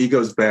say, oh, the ego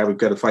is bad. We've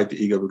got to fight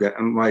the ego.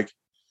 I'm like,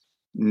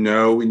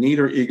 no, we need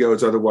our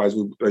egos. Otherwise,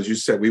 as you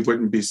said, we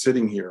wouldn't be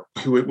sitting here.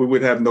 We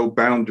would have no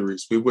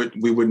boundaries. We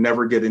would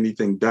never get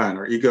anything done.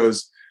 Our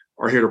egos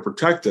are here to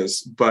protect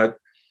us, but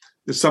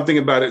there's something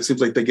about it. It seems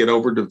like they get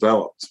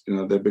overdeveloped.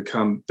 They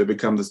become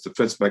this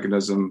defense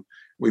mechanism.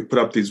 We put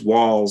up these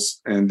walls,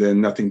 and then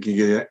nothing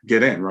can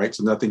get in, right?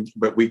 So nothing,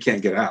 but we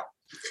can't get out.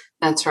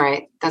 That's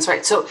right.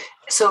 So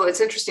it's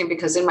interesting,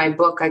 because in my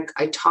book,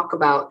 I talk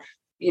about,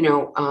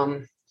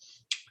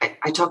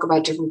 I talk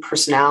about different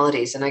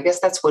personalities, and I guess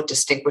that's what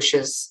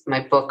distinguishes my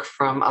book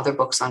from other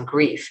books on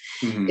grief,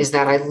 is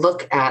that I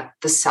look at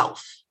the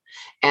self,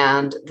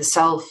 and the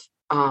self.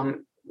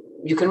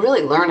 You can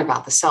really learn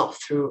about the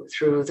self through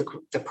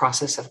the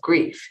process of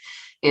grief.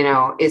 There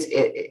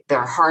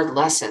are hard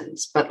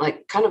lessons, but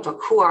like kind of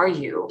who are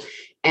you?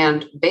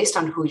 And based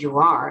on who you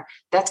are,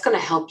 that's going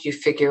to help you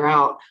figure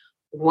out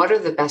what are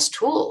the best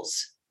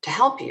tools to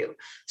help you.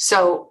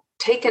 So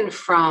taken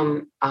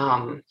from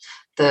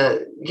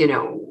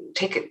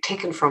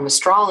taken from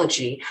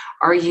astrology,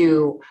 are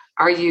you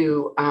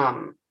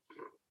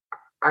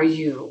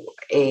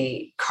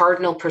a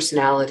cardinal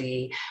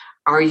personality?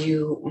 Are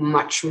you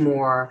much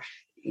more,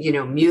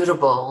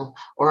 mutable,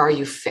 or are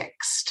you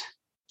fixed?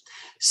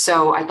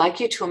 So I'd like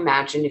you to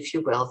imagine, if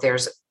you will,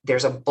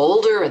 there's a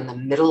boulder in the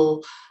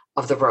middle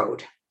of the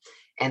road.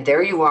 And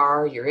there you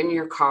are, you're in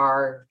your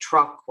car,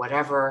 truck,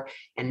 whatever,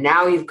 and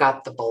now you've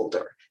got the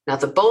boulder. Now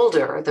the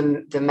boulder,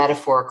 the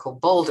metaphorical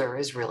boulder,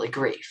 is really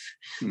grief.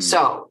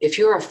 So if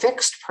you're a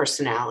fixed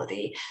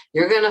personality,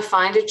 you're going to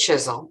find a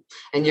chisel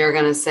and you're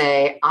going to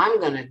say, I'm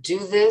going to do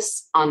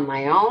this on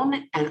my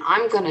own, and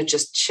I'm going to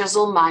just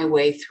chisel my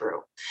way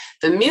through.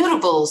 The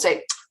mutable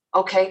say,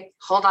 okay,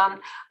 hold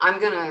on. I'm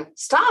going to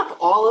stop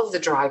all of the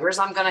drivers.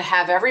 I'm going to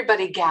have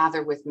everybody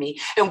gather with me,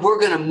 and we're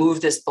going to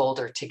move this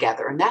boulder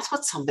together. And that's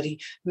what somebody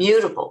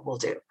mutable will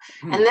do.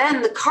 And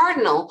then the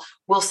cardinal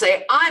will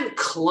say, I'm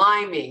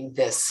climbing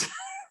this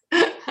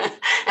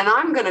and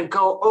I'm going to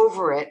go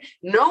over it.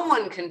 No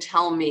one can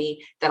tell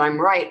me that I'm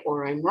right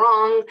or I'm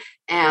wrong.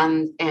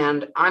 And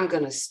I'm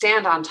going to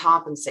stand on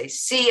top and say,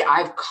 see,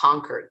 I've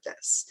conquered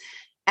this.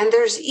 And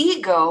there's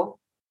ego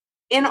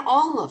in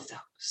all of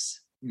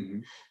those.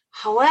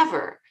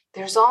 However,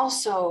 there's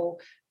also,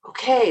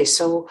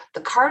 so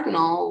the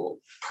cardinal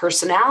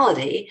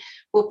personality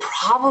will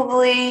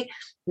probably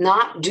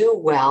not do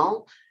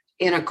well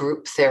in a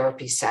group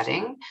therapy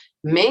setting,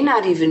 may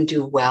not even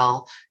do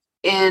well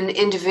in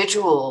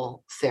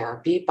individual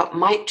therapy, but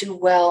might do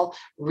well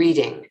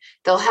reading.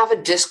 They'll have a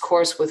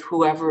discourse with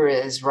whoever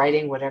is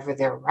writing whatever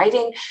they're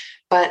writing,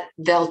 but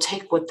they'll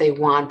take what they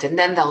want and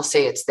then they'll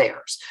say it's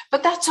theirs.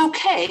 But that's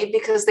okay,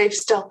 because they've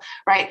still,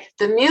 right?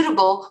 The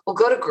mutable will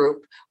go to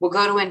group, will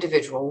go to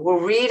individual,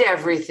 will read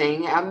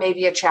everything,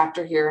 maybe a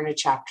chapter here and a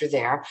chapter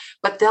there,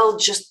 but they'll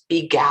just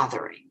be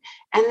gathering.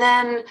 And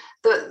then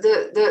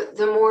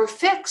the more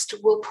fixed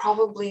will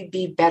probably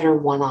be better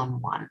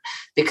one-on-one,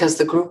 because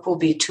the group will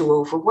be too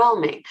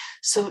overwhelming.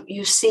 So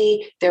you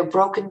see, they're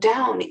broken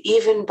down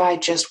even by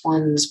just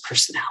one's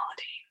personality.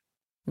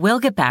 We'll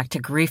get back to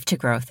Grief to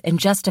Growth in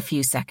just a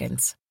few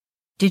seconds.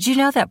 Did you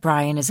know that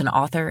Brian is an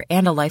author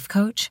and a life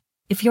coach?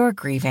 If you're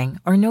grieving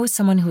or know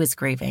someone who is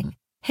grieving,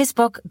 his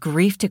book,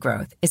 Grief to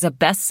Growth, is a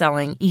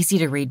best-selling,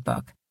 easy-to-read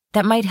book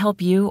that might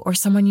help you or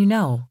someone you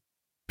know.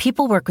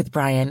 People work with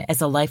Brian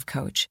as a life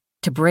coach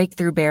to break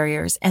through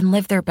barriers and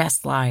live their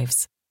best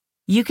lives.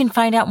 You can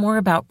find out more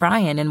about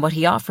Brian and what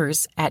he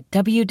offers at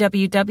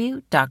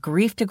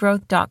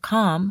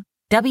www.grieftogrowth.com,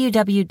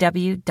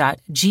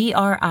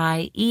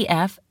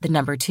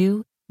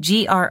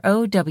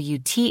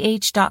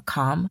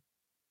 www.growth.com.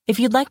 If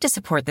you'd like to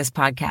support this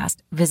podcast,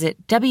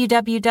 visit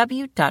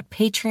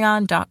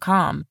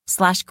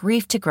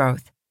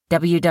www.patreon.com/grieftogrowth,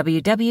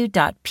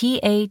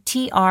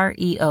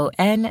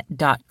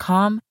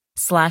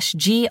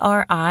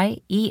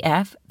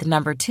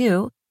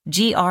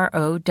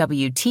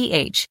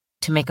 www.patreon.com/GRIEF2GROWTH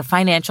to make a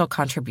financial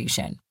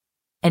contribution.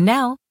 And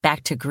now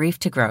back to Grief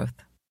to Growth.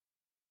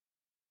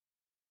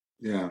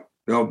 Yeah,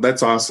 no,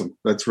 that's awesome.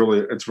 It's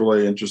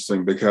really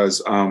interesting,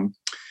 because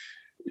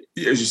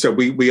as you said,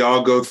 we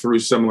all go through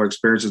similar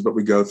experiences, but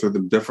we go through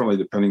them differently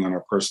depending on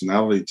our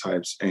personality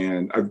types.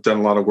 And I've done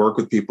a lot of work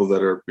with people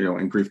that are,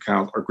 in grief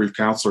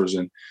counselors.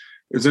 And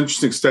it was an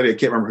interesting study. I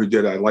can't remember who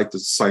did it. I like to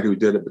cite who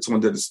did it, but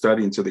someone did a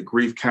study into the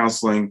grief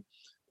counseling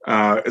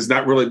is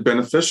not really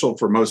beneficial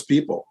for most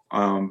people,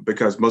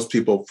 because most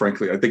people,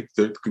 frankly, I think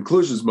the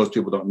conclusion is most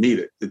people don't need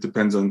it. It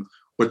depends on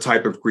what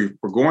type of grief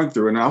we're going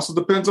through, and it also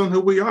depends on who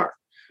we are.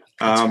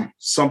 Right.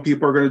 Some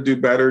people are going to do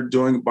better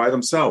doing it by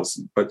themselves,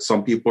 but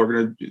some people are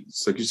going to,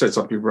 like you said,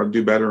 some people are going to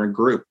do better in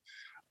group.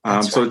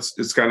 So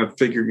it's kind of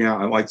figuring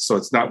out. So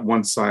it's not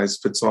one size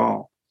fits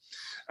all.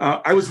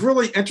 I was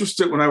really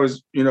interested when I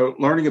was,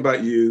 learning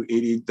about you,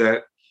 Edie,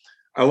 that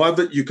I love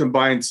that you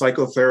combine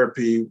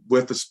psychotherapy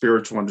with the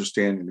spiritual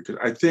understanding, because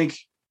I think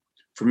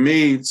for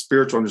me,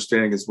 spiritual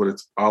understanding is what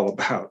it's all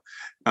about.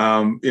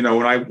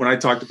 When I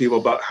talk to people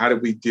about how do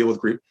we deal with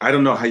grief, I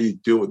don't know how you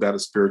do it without a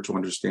spiritual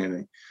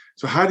understanding.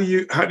 So how do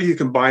you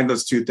combine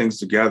those two things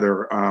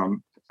together?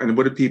 And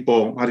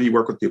how do you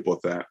work with people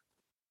with that?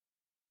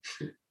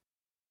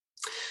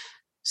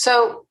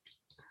 So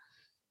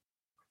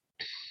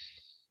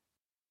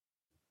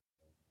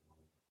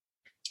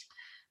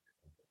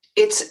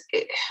it's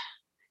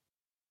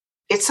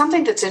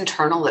something that's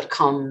internal, that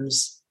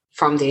comes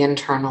from the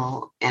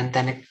internal, and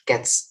then it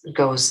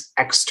goes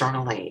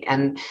externally.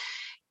 And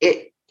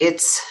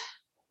it's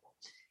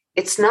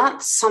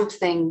not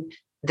something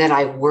that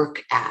I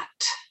work at.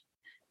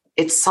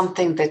 It's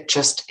something that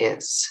just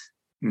is.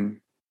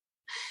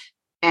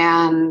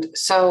 And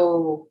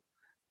so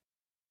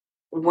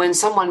when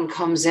someone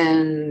comes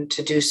in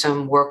to do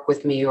some work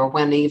with me, or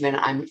when even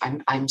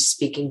I'm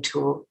speaking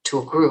to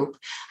a group,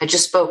 I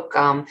just spoke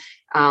to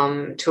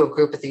a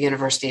group at the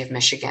University of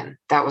Michigan.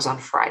 That was on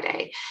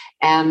Friday,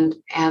 and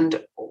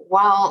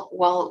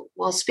while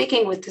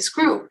speaking with this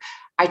group,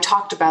 I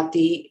talked about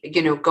the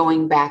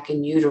going back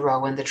in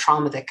utero and the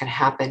trauma that can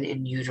happen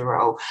in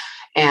utero,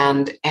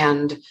 and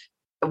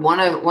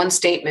one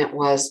statement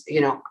was,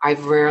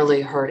 I've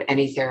rarely heard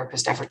any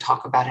therapist ever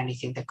talk about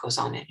anything that goes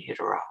on in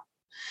utero.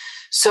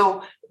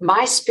 So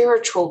my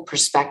spiritual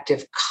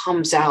perspective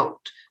comes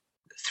out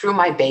through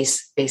my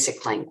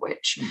basic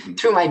language,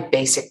 through my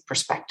basic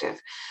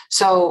perspective.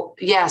 So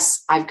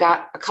yes, I've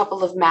got a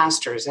couple of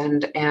masters,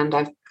 and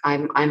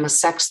I'm a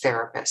sex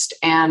therapist,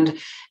 and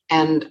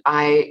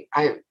I've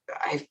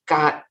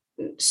got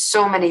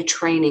so many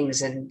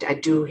trainings, and I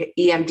do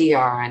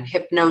EMDR and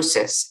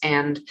hypnosis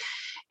and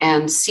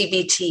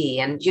CBT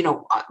and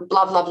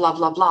blah blah blah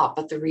blah blah.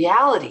 But the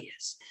reality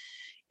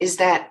is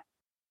that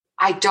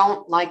I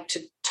don't like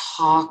to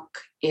talk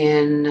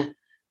in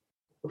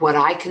what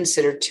I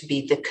consider to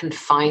be the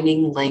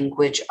confining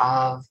language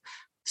of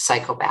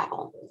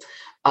psychobabble,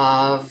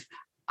 of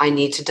I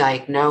need to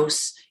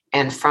diagnose,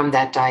 and from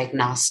that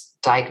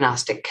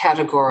diagnostic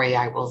category,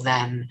 I will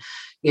then,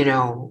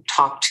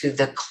 talk to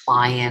the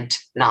client,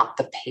 not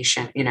the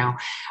patient.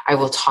 I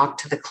will talk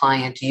to the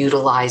client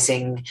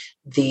utilizing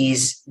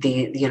this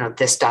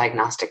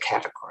diagnostic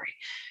category.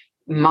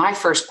 My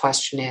first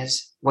question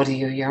is, what are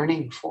you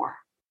yearning for?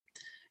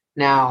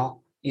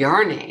 Now,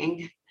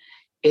 yearning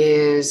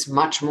is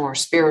much more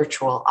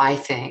spiritual, I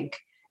think,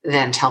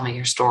 than tell me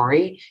your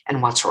story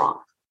and what's wrong.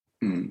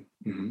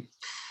 Mm-hmm.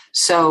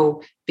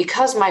 So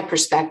because my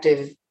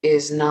perspective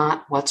is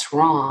not what's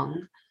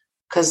wrong,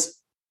 because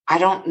I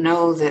don't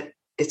know that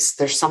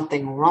there's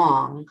something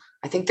wrong.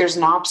 I think there's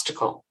an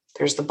obstacle.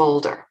 There's the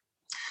boulder.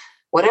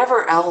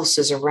 Whatever else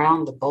is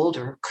around the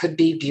boulder could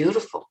be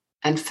beautiful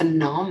and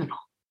phenomenal.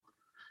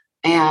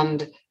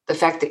 And the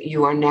fact that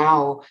you are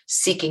now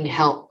seeking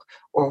help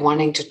or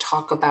wanting to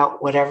talk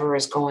about whatever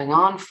is going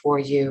on for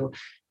you,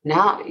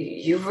 now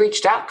you've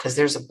reached out because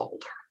there's a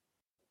boulder.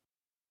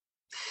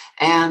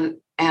 And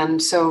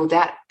so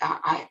that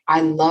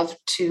I love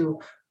to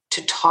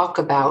talk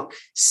about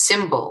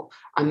symbol.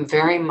 I'm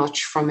very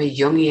much from a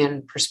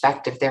Jungian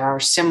perspective. There are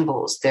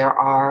symbols.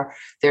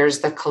 There's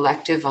the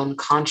collective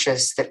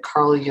unconscious that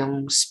Carl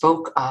Jung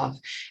spoke of.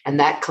 And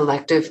that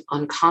collective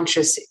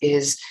unconscious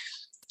is,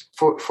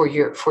 for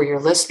your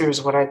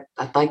listeners, what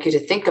I'd like you to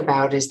think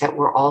about is that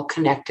we're all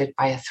connected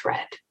by a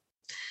thread.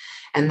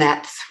 And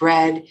that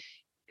thread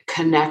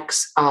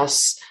connects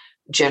us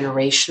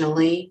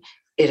generationally.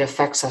 It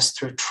affects us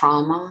through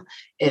trauma.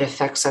 It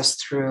affects us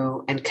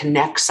through and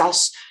connects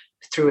us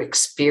through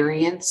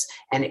experience.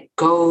 And it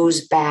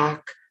goes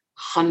back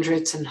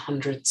hundreds and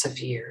hundreds of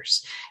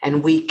years.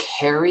 And we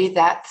carry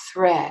that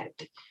thread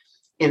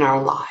in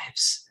our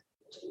lives,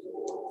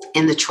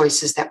 in the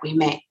choices that we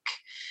make.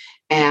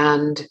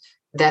 And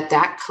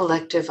that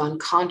collective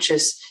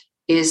unconscious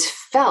is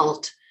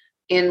felt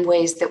in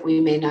ways that we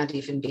may not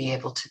even be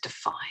able to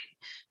define.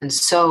 And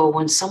so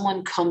when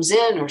someone comes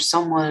in or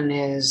someone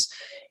is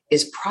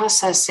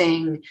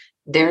processing,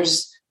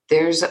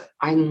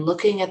 I'm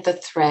looking at the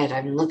thread,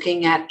 I'm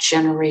looking at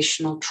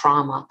generational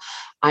trauma,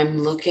 I'm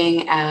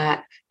looking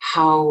at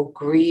how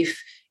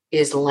grief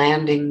is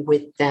landing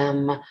with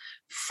them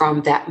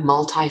from that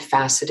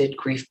multifaceted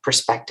grief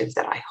perspective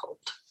that I hold.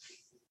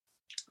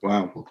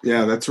 Wow.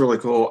 Yeah, that's really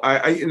cool.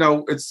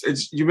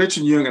 It's you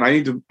mentioned Jung, and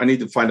I need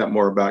to find out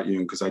more about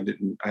Jung because I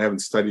haven't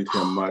studied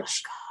him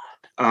much.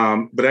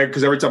 But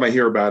because every time I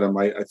hear about him,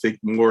 I think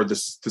more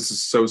this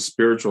is so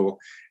spiritual.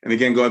 And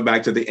again, going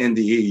back to the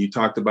NDE, you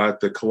talked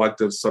about the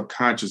collective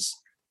subconscious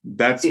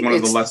That's one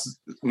of the lessons.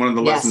 One of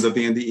the lessons of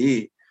the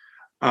NDE.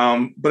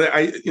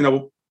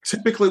 But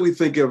typically we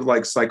think of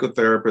like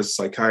psychotherapists,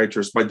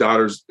 psychiatrists. My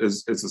daughter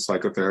is a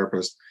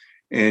psychotherapist,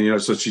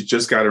 and so she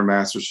just got her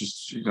master's.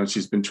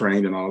 She's been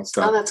trained and all that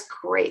stuff. Oh, that's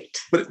great.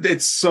 But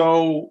it's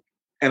so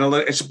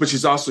analytical. But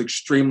she's also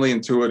extremely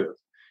intuitive,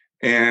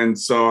 and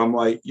so I'm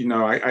like,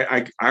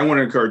 I want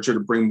to encourage her to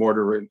bring more to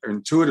her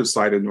intuitive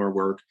side into her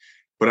work.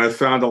 But I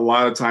found a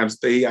lot of times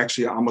they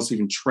actually almost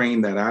even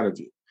train that out of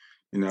you.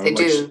 They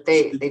do.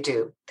 They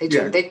do.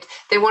 Yeah.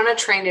 They want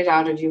to train it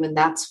out of you, and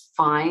that's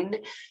fine,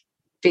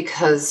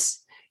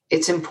 because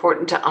it's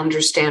important to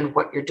understand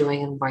what you're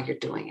doing and why you're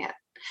doing it.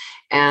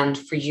 And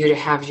for you to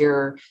have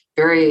your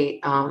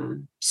very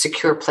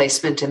secure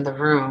placement in the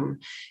room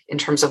in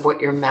terms of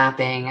what you're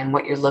mapping and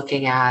what you're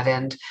looking at.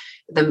 And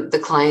the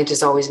client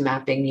is always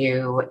mapping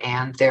you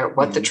and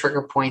what the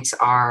trigger points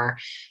are.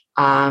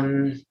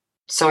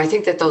 So I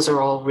think that those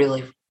are all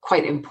really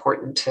quite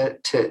important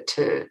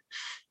to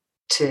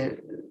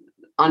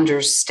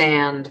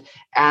understand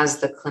as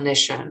the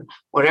clinician.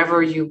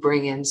 Whatever you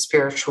bring in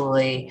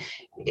spiritually,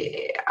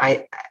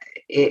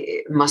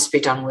 it must be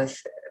done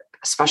with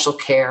special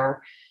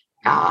care.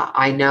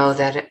 I know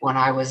that when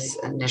I was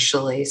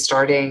initially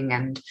starting,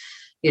 and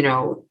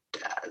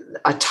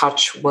a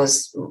touch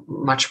was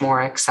much more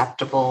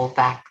acceptable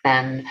back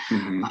then.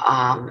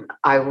 Mm-hmm.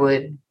 I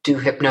would do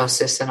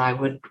hypnosis, and I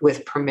would,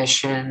 with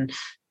permission,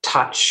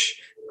 touch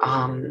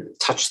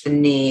the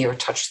knee or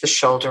touch the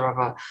shoulder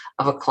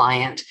of a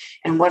client.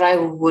 And what I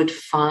would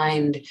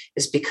find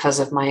is,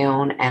 because of my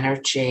own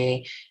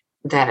energy,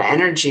 that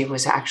energy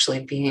was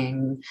actually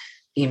being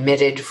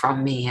emitted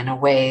from me in a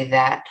way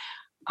that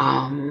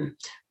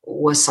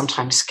was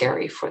sometimes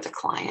scary for the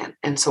client.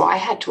 And so I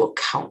had to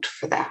account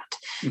for that.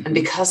 Mm-hmm. And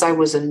because I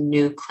was a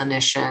new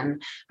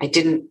clinician, I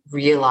didn't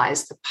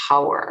realize the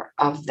power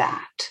of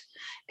that.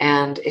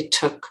 And it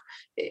took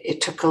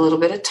a little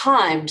bit of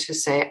time to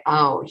say,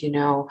 I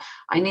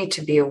need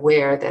to be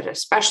aware that,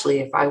 especially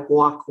if I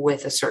walk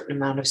with a certain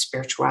amount of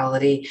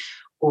spirituality,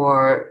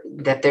 or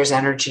that there's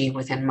energy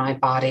within my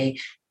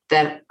body,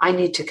 that I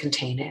need to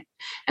contain it.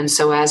 And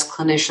so as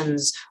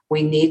clinicians,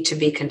 we need to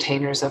be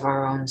containers of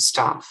our own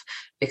stuff,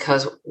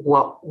 because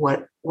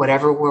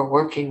whatever we're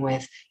working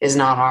with is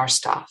not our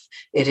stuff.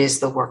 It is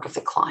the work of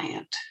the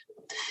client.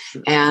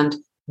 Sure. And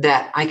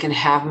that I can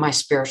have my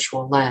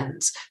spiritual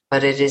lens,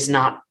 but it is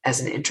not as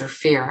an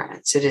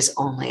interference. It is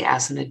only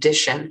as an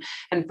addition,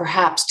 and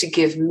perhaps to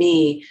give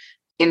me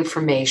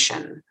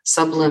information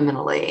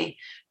subliminally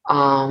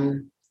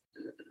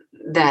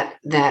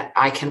that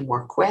I can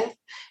work with.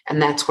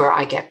 And that's where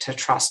I get to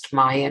trust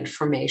my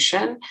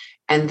information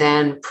and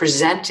then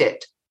present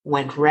it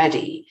when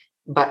ready,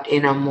 but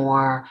in a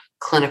more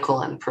clinical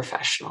and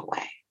professional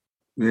way.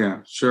 Yeah,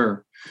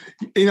 sure.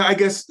 I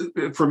guess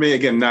for me,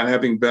 again, not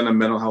having been a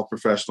mental health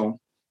professional,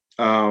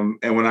 and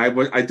when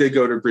I did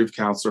go to a grief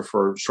counselor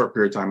for a short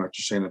period of time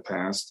after Shana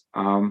passed.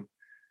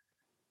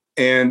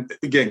 And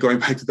again, going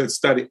back to that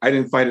study, I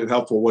didn't find it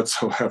helpful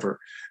whatsoever.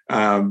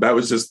 That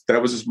was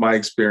just my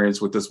experience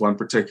with this one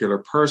particular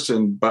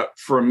person. But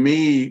for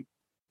me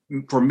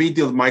dealing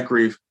with my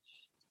grief,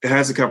 it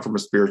has to come from a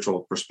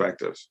spiritual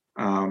perspective.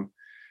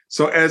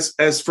 So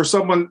as for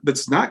someone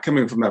that's not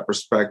coming from that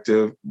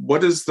perspective,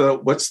 what's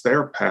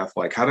their path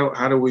like? How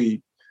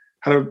do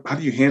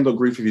you handle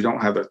grief if you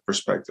don't have that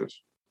perspective?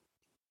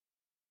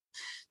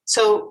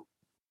 So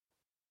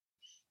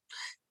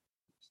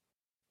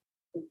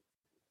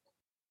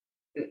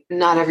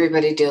not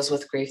everybody deals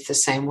with grief the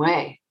same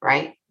way,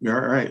 right? Yeah,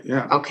 right.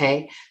 Yeah.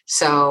 Okay.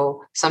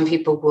 So some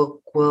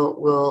people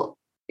will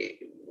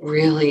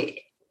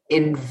really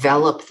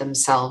envelop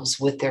themselves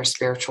with their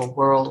spiritual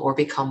world, or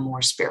become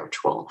more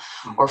spiritual,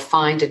 or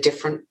find a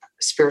different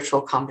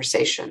spiritual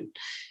conversation.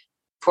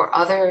 For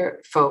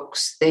other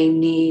folks, they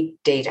need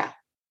data.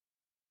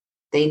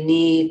 They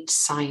need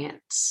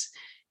science.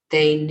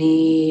 They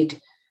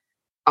need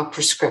a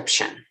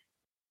prescription,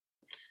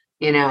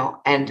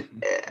 and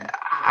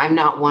I'm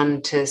not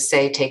one to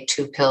say take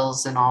 2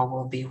 pills and all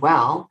will be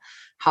well.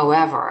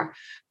 However,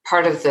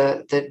 part of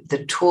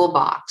the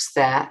toolbox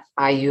that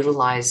I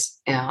utilize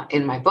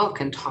in my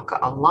book and talk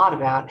a lot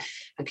about,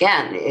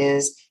 again,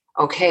 is,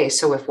 okay,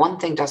 so if one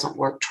thing doesn't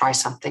work, try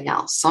something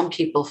else. Some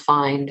people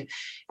find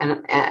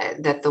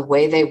that the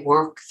way they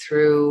work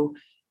through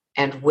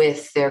and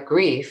with their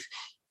grief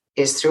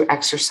is through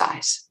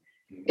exercise,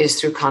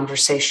 is through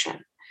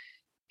conversation,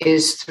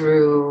 is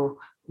through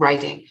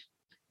writing,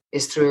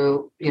 is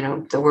through,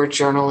 the word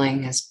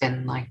journaling has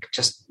been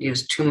just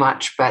used too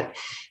much, but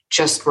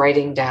just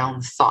writing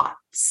down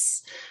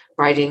thoughts,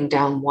 writing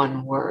down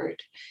one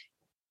word,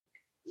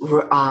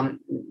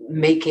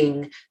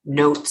 making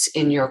notes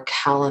in your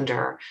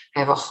calendar. I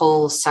have a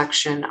whole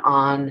section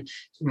on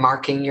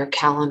marking your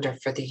calendar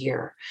for the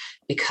year,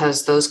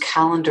 because those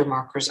calendar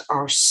markers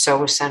are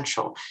so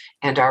essential,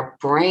 and our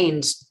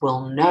brains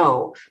will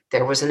know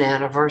there was an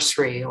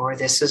anniversary, or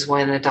this is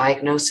when a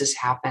diagnosis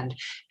happened,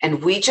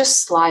 and we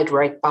just slide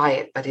right by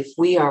it. But if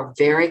we are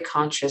very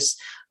conscious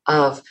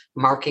of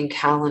marking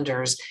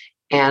calendars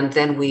And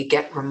then we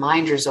get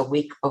reminders a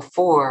week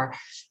before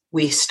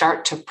we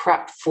start to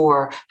prep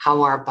for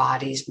how our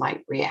bodies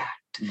might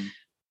react.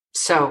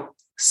 So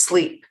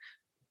sleep,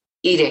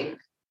 eating,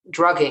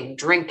 drugging,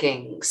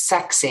 drinking,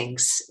 sexing,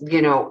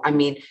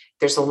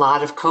 there's a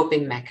lot of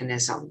coping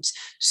mechanisms.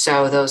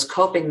 So those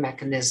coping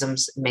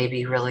mechanisms may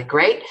be really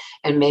great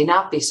and may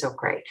not be so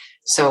great.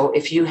 So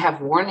if you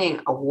have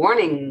a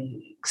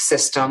warning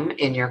system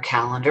in your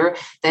calendar,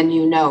 then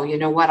you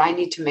know what, I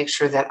need to make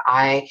sure that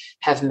I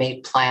have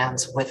made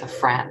plans with a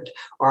friend,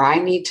 or I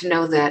need to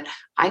know that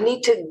I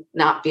need to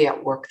not be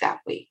at work that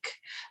week.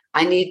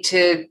 I need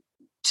to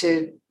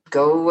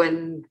go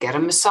and get a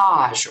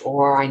massage,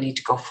 or I need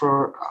to go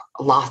for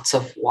lots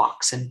of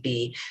walks and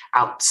be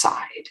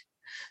outside.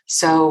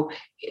 So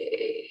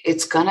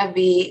it's going to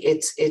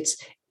be,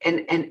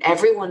 and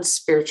everyone's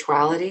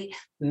spirituality,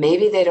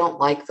 maybe they don't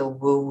like the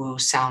woo-woo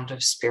sound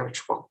of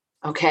spiritual.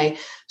 Okay.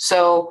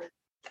 So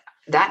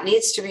that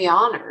needs to be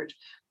honored.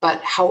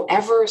 But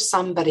however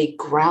somebody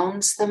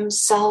grounds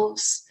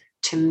themselves,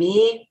 to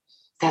me,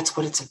 that's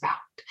what it's about.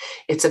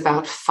 It's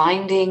about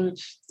finding,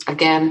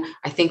 again,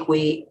 I think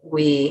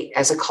we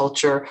as a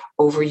culture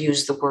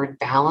overuse the word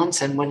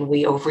balance. And when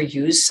we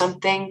overuse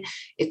something,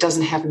 it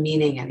doesn't have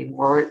meaning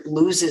anymore. It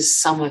loses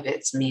some of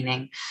its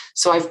meaning.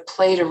 So I've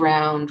played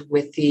around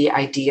with the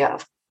idea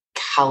of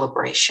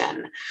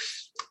calibration.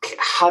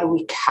 How do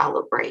we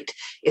calibrate?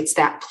 It's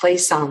that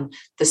place on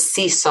the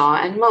seesaw.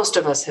 And most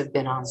of us have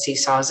been on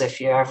seesaws if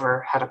you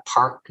ever had a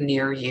park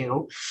near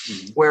you,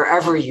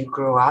 wherever you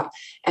grew up.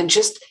 And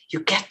just you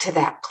get to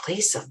that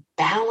place of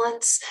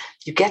balance.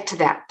 You get to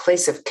that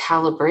place of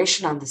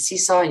calibration on the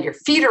seesaw, and your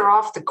feet are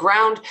off the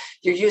ground.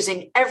 You're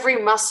using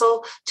every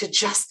muscle to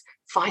just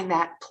find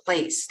that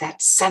place,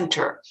 that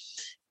center.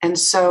 And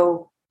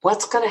so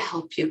what's going to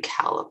help you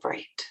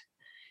calibrate?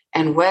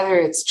 And whether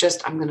it's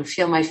just, I'm going to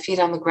feel my feet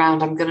on the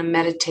ground, I'm going to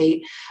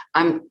meditate,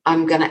 I'm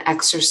going to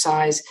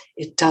exercise,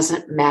 it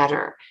doesn't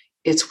matter.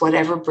 It's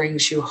whatever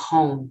brings you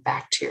home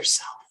back to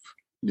yourself.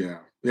 Yeah,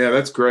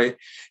 that's great.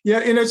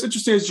 Yeah, and it's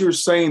interesting as you were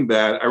saying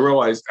that, I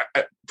realized,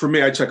 for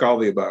me, I check all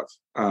the above.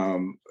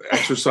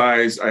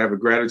 Exercise, I have a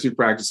gratitude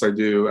practice I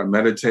do, I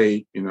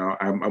meditate,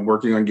 I'm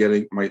working on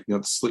getting my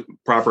sleep,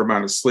 proper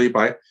amount of sleep.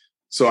 I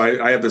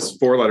have this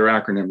 4-letter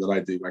acronym that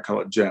I do, I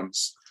call it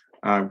GEMS.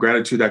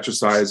 Gratitude,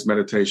 exercise,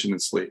 meditation,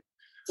 and sleep.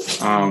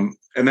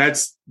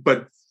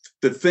 But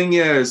the thing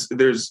is,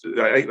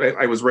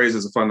 I was raised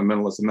as a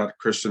fundamentalist. I'm not a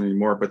Christian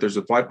anymore, but there's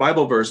a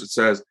Bible verse that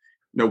says,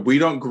 we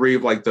don't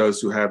grieve like those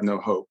who have no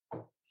hope.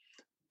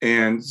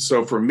 And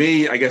so for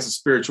me, I guess the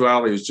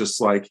spirituality is just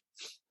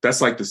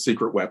that's like the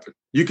secret weapon.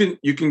 You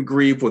can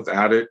grieve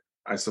without it,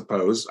 I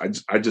suppose.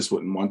 I just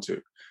wouldn't want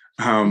to.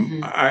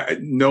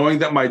 Knowing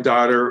that my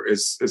daughter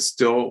is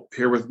still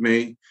here with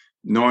me,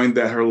 knowing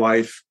that her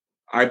life,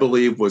 I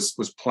believe was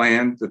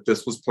planned, that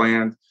this was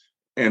planned,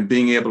 and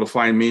being able to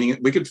find meaning.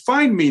 We could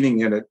find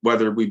meaning in it,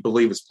 whether we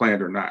believe it's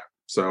planned or not.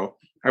 So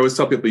I always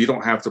tell people, you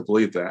don't have to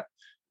believe that.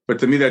 But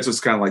to me, that's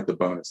just kind of like the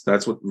bonus.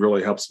 That's what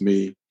really helps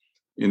me,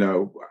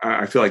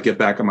 I feel like get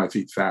back on my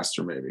feet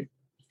faster, maybe.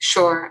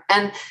 Sure.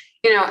 And,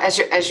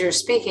 as you're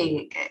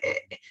speaking,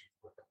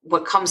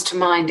 what comes to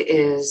mind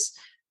is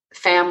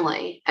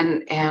family.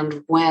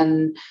 And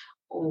when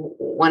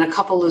a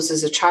couple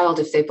loses a child,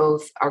 if they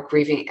both are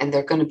grieving, and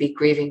they're going to be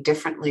grieving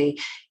differently,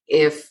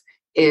 if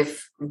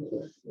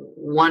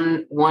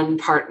one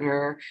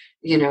partner,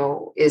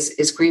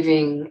 is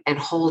grieving and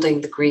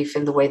holding the grief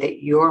in the way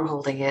that you're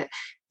holding it,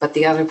 but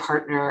the other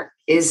partner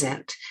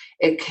isn't,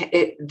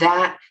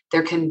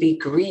 there can be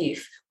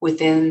grief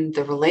within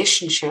the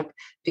relationship,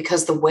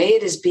 because the way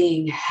it is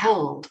being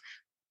held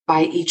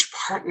by each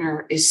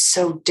partner is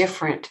so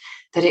different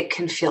that it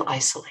can feel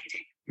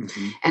isolating.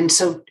 Mm-hmm. And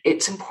so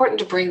it's important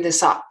to bring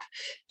this up,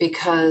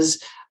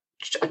 because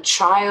a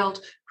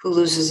child who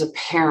loses a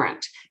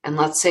parent, and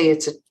let's say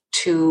it's a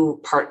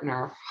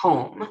 2-partner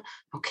home,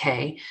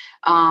 okay,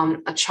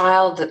 a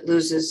child that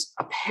loses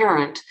a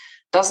parent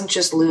doesn't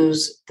just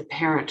lose the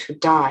parent who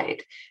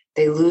died,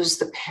 they lose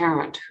the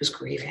parent who's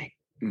grieving.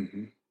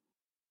 Mm-hmm.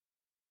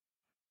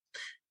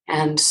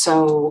 And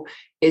so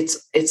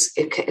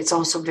it's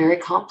also very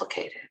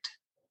complicated.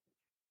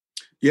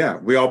 Yeah,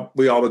 we all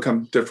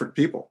become different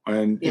people,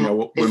 and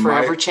when it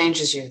forever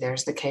changes you.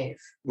 There's the cave.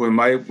 When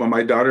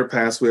my daughter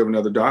passed, we have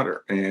another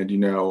daughter, and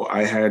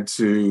I had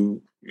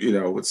to,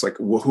 it's like,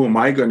 well, who am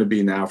I going to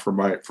be now for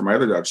my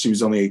other daughter? She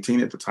was only 18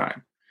 at the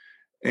time,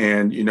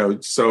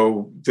 and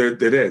so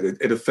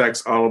it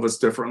affects all of us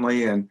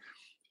differently. And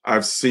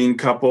I've seen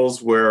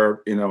couples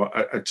where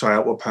a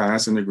child will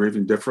pass and they're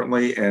grieving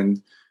differently,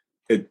 and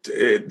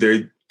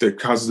it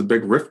causes a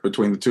big rift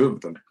between the two of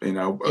them.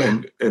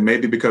 And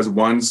maybe because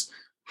one's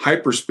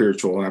hyper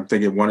spiritual, and I'm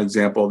thinking one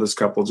example of this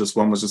couple,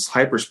 one was just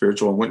hyper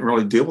spiritual and wouldn't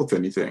really deal with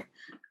anything,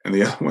 and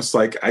the other was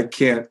like, I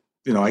can't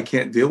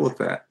deal with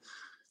that.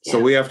 Yeah. So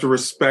we have to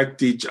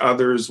respect each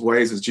other's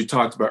ways. As you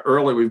talked about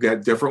earlier, we've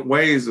got different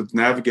ways of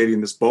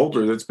navigating this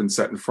boulder that's been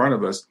set in front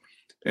of us,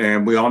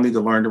 and we all need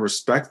to learn to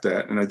respect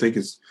that. And I think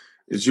it's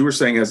as you were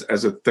saying,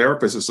 as a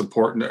therapist, it's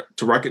important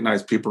to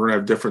recognize people are going to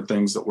have different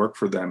things that work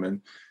for them,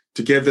 and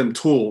to give them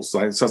tools.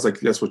 It sounds like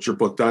that's what your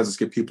book does, is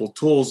give people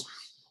tools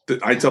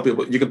that I tell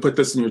people, you can put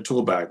this in your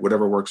tool bag,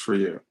 whatever works for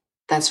you.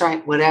 That's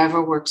right.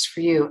 Whatever works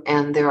for you.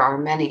 And there are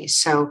many.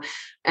 So,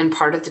 and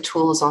part of the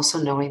tool is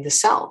also knowing the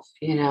self,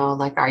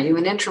 like, are you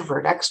an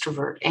introvert,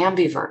 extrovert,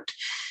 ambivert?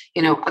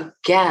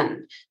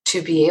 Again,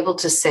 to be able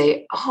to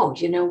say, oh,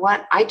 you know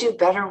what? I do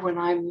better when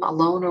I'm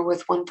alone or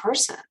with one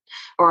person,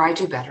 or I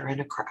do better in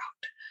a crowd,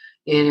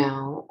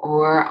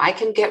 or I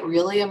can get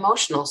really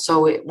emotional.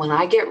 So when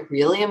I get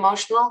really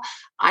emotional,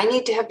 I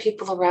need to have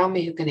people around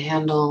me who can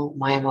handle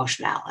my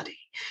emotionality.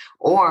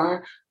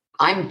 Or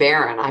I'm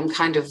barren. I'm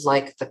kind of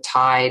like the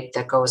tide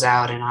that goes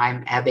out and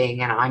I'm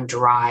ebbing and I'm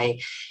dry,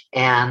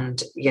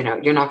 and,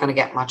 you're not going to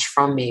get much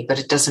from me, but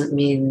it doesn't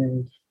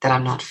mean that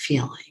I'm not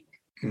feeling.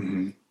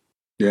 Mm-hmm.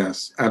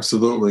 Yes,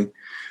 absolutely.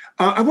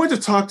 I wanted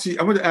to talk to you.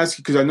 I wanted to ask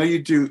you, because I know you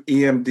do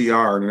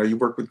EMDR, and I know you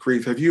work with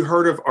grief. Have you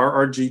heard of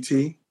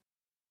RRGT?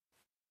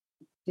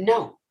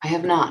 No, I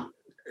have not.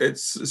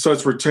 It's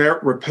repair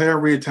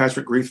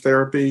reattachment grief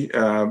therapy.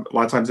 A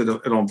lot of times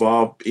it'll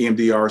involve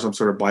EMDR, some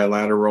sort of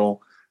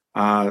bilateral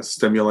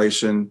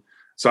stimulation.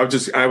 So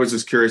I was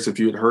just curious if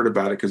you had heard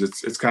about it, because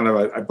it's kind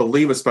of I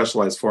believe a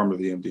specialized form of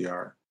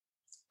EMDR.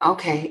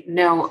 Okay,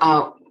 no,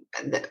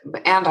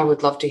 and I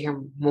would love to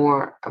hear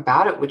more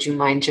about it. Would you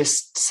mind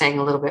just saying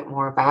a little bit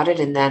more about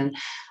it, and then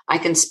I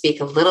can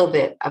speak a little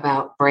bit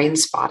about brain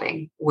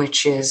spotting,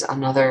 which is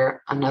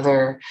another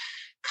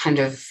kind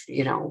of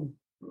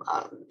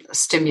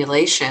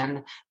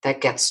stimulation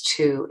that gets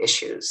to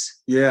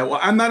issues. Yeah,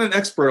 well, I'm not an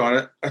expert on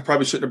it. I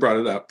probably shouldn't have brought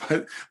it up,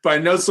 but I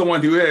know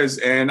someone who is,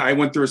 and I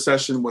went through a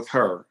session with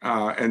her,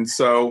 and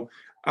so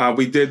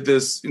we did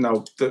this,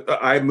 the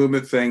eye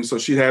movement thing. So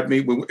she had me.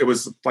 It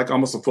was like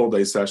almost a full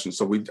day session.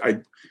 So we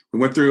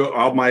went through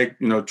all my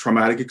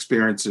traumatic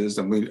experiences,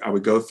 and I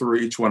would go through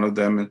each one of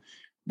them, and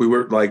we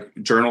would like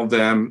journal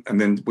them,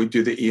 and then we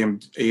do the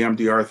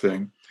EMDR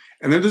thing.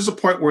 And then there's a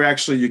point where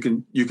actually you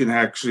can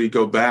actually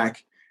go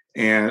back,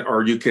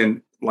 or you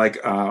can, like,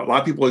 a lot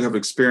of people have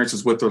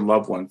experiences with their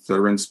loved ones that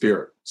are in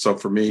spirit. So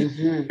for me,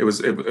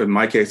 Mm-hmm. in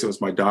my case, it was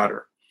my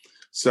daughter.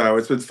 So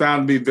it's been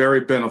found to be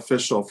very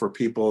beneficial for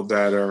people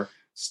that are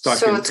stuck.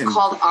 So it's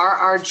called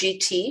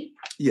RRGT?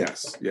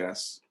 Yes.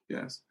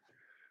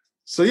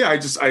 So yeah, I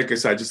just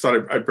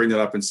thought I'd bring that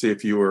up and see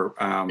if you were.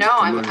 No,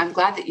 I'm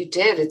glad that you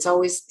did. It's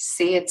always,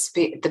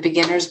 the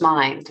beginner's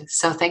mind.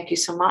 So thank you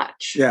so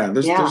much. Yeah,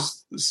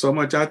 there's so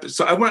much out there.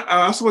 So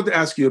I also wanted to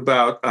ask you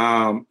about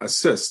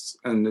Assist,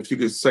 and if you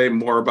could say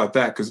more about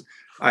that, because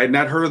I had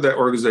not heard of that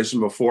organization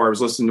before. I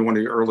was listening to one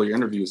of your early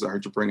interviews. I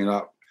heard you bring it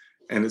up,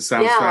 and it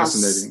sounds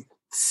fascinating.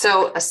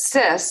 So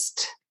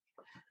Assist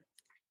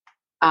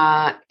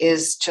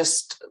is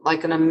just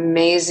like an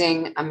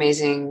amazing,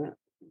 amazing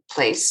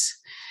place.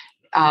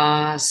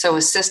 So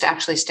Assist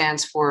actually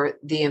stands for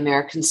the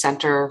American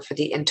Center for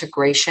the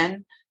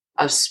Integration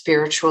of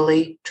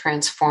Spiritually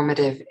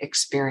Transformative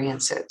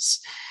Experiences.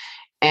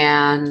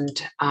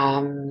 And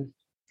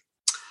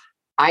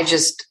I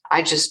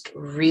just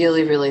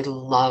really, really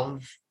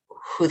love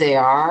who they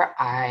are.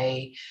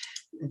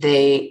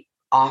 They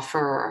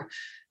offer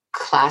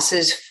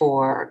classes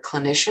for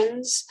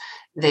clinicians.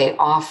 They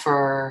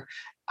offer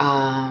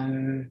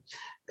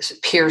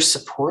peer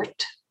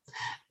support.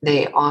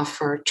 They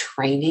offer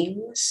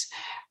trainings.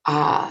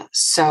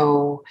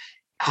 So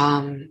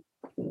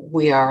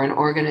we are an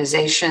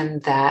organization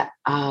that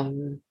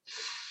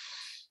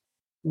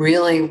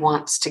really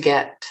wants to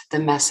get the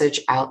message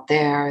out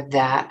there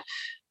that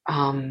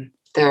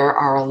there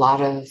are a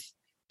lot of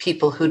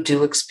people who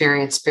do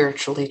experience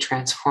spiritually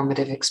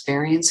transformative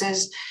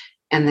experiences,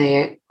 and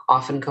they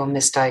often go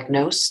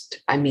misdiagnosed.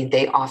 I mean,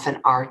 they often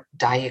are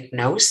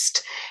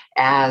diagnosed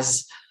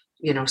as,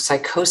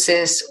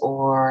 psychosis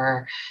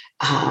or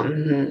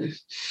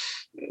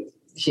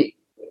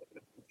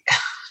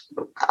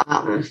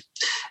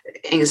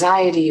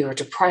anxiety or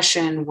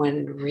depression,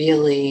 when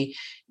really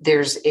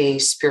there's a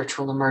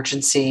spiritual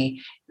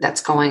emergency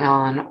that's going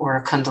on, or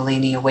a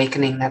Kundalini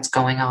awakening that's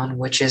going on,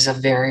 which is a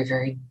very,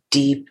 very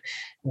deep,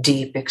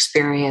 deep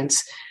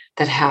experience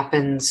that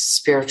happens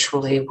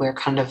spiritually, where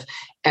kind of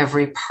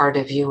every part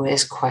of you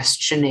is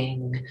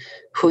questioning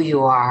who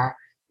you are,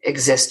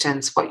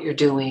 existence, what you're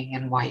doing,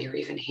 and why you're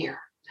even here.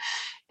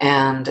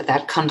 And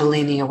that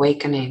Kundalini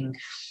awakening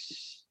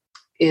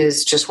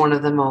is just one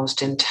of the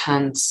most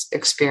intense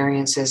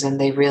experiences, and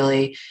they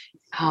really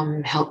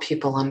help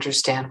people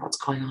understand what's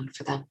going on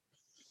for them.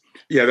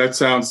 Yeah, that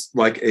sounds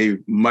like a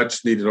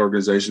much needed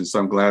organization. So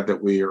I'm glad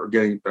that we are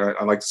getting,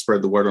 I'd like to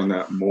spread the word on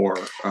that more.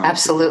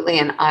 Absolutely.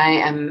 And I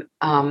am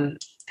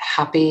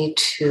happy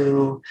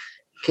to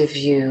give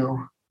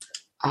you,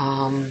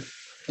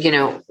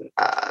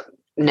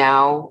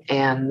 now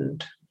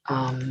and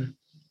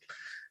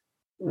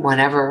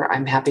whenever,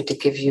 I'm happy to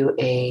give you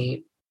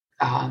the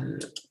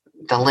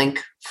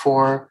link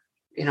for,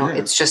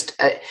 It's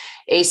just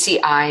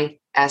aciste.org.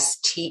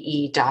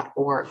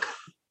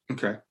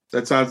 Okay.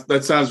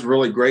 That sounds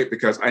really great,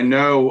 because I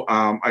know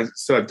I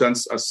said I've done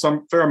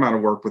some fair amount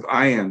of work with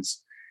IANDS,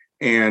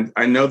 and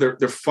I know they're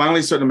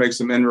finally starting to make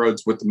some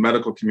inroads with the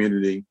medical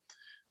community.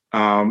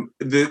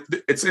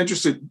 It's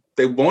interesting.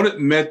 They won't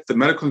admit, the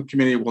medical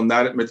community will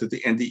not admit that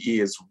the NDE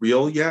is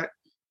real yet,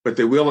 but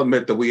they will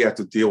admit that we have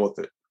to deal with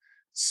it.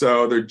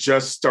 So they're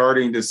just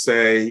starting to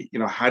say,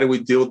 how do we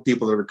deal with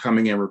people that are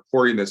coming in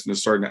reporting this? And they're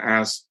starting to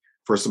ask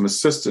for some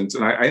assistance.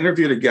 And I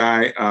interviewed a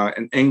guy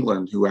in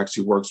England who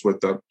actually works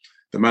with the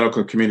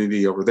medical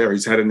community over there.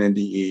 He's had an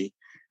NDE,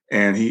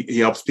 and he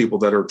helps people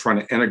that are trying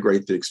to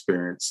integrate the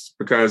experience,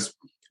 because,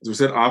 as we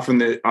said, often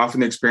the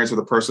experience of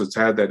the person that's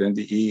had that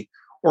NDE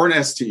or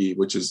an STE,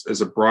 which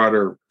is a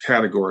broader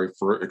category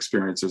for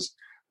experiences.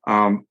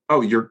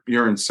 You're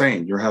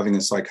insane. You're having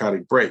a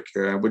psychotic break.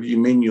 What do you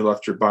mean you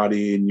left your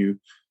body and you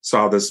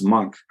saw this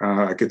monk?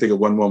 I could think of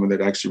one woman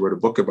that actually wrote a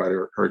book about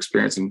her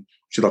experience, and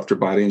she left her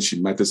body and she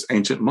met this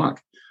ancient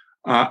monk.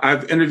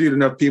 I've interviewed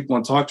enough people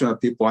and talked to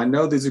enough people. I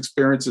know these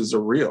experiences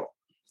are real.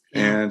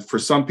 And for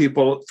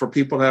people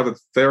to have a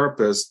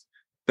therapist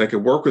that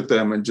could work with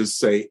them and just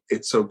say,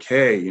 it's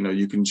okay,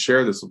 you can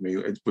share this with me,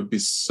 it would be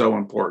so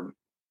important.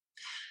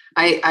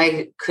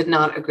 I could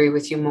not agree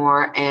with you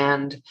more.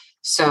 And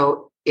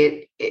so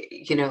the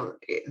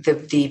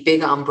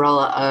big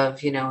umbrella of,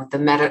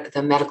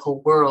 the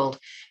medical world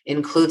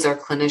includes our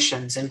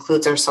clinicians,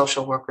 includes our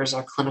social workers,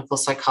 our clinical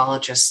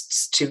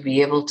psychologists, to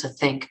be able to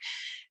think,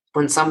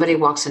 when somebody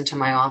walks into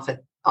my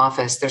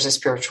office, there's a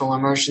spiritual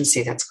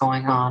emergency that's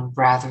going on,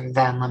 rather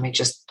than let me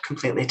just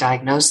completely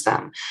diagnose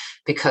them.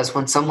 Because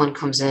when someone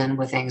comes in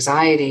with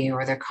anxiety,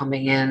 or they're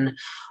coming in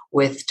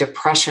with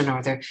depression,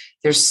 or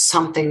there's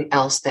something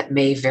else that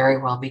may very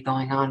well be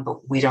going on,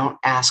 but we don't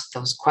ask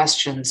those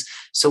questions.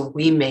 So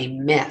we may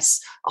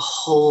miss a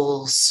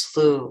whole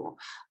slew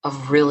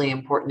of really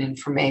important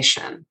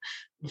information.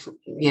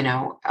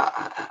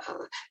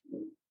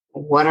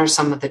 What are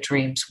some of the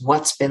dreams?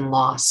 What's been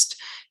lost?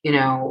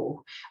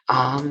 What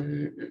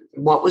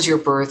was your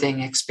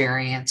birthing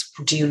experience?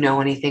 Do you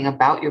know anything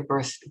about your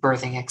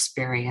birthing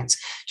experience?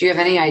 Do you have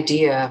any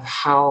idea of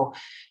how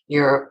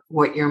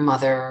what your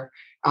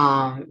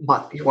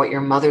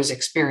mother's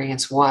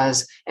experience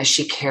was as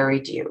she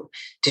carried you?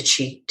 Did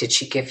she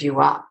give you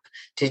up?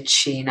 Did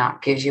she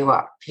not give you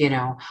up?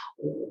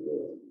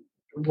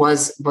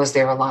 Was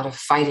there a lot of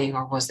fighting,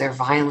 or was there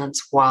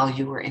violence while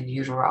you were in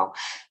utero?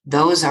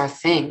 Those are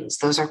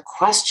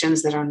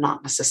questions that are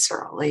not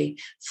necessarily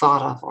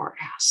thought of or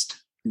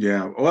asked.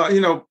 Yeah.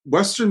 Well,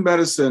 Western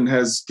medicine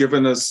has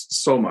given us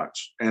so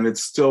much, and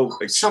it's still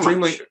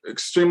extremely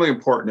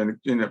important.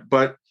 And,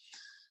 but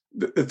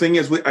the thing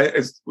is,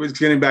 it's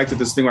getting back to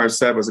this thing where I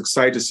said I was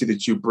excited to see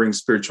that you bring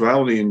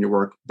spirituality in your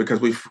work,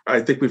 because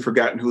I think we've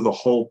forgotten who the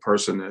whole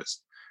person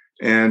is.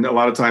 And a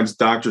lot of times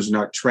doctors are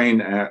not trained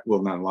not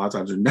a lot of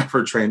times, they're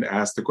never trained to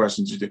ask the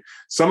questions you do.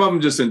 Some of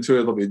them just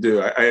intuitively do.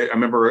 I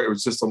remember it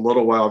was just a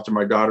little while after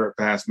my daughter had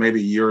passed,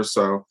 maybe a year or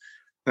so,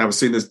 and I was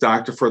seeing this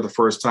doctor for the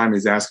first time.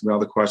 He's asking me all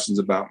the questions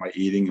about my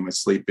eating and my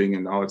sleeping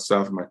and all that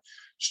stuff, and my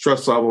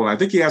stress level. And I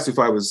think he asked me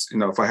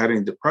if I had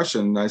any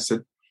depression. And I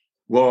said,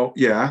 well,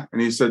 yeah.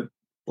 And he said,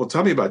 well,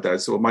 tell me about that. I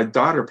said, well, my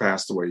daughter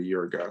passed away a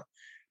year ago.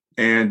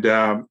 And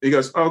he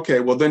goes, okay,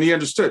 well, then he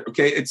understood.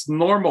 Okay, it's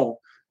normal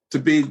to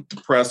be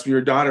depressed when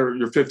your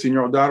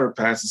 15-year-old daughter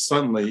passes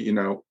suddenly,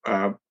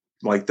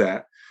 like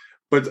that.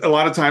 But a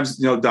lot of times,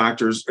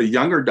 doctors, a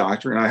younger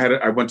doctor, and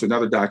I went to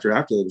another doctor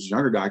after that, was a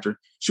younger doctor.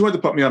 She wanted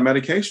to put me on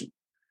medication.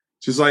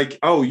 She's like,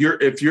 oh,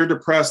 if you're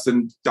depressed,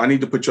 then I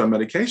need to put you on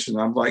medication.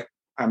 And I'm like,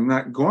 I'm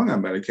not going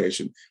on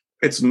medication.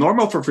 It's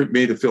normal for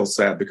me to feel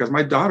sad because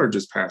my daughter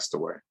just passed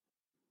away.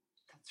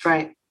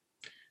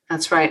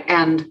 That's right.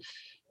 And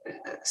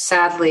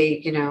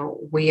sadly,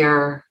 we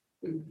are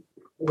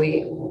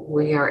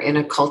in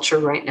a culture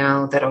right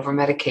now that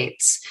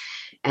over-medicates,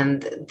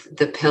 and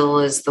the pill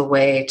is the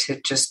way to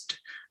just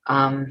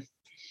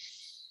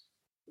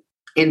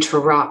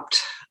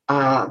interrupt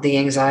the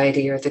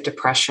anxiety or the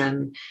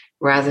depression,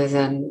 rather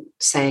than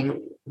saying,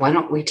 why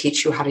don't we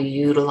teach you how to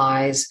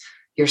utilize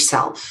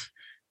yourself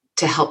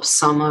to help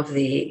some of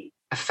the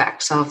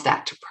effects of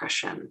that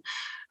depression.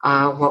 There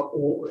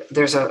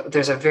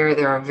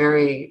are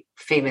very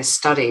famous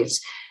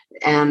studies,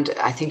 and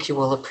I think you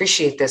will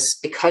appreciate this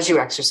because you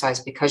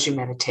exercise, because you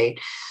meditate.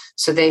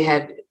 So they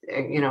had,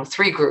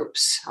 3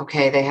 groups.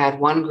 Okay. They had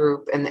one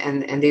group,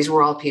 and these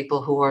were all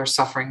people who are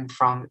suffering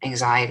from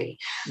anxiety.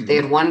 Mm-hmm. They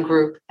had one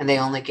group and they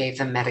only gave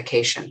them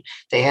medication.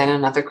 They had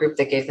another group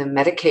that gave them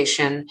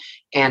medication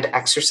and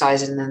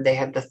exercise. And then they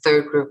had the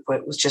third group, but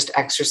it was just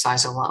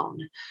exercise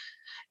alone.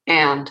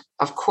 And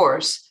of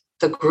course,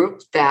 the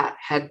group that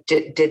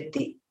did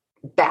the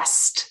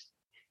best,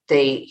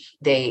 they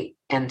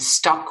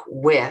stuck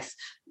with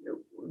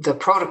the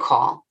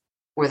protocol,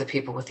 were the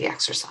people with the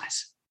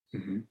exercise.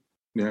 Mm-hmm.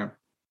 Yeah.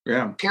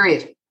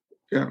 Period.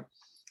 Yeah.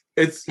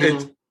 It's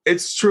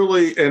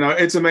truly,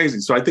 it's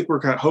amazing. So I think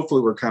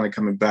hopefully we're kind of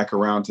coming back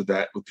around to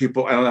that with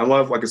people. And I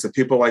love, like I said,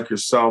 people like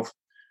yourself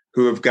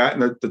who have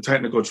gotten the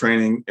technical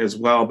training as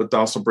well, but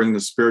also bring the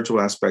spiritual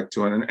aspect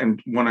to it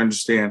and want to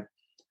understand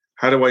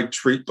how do I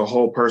treat the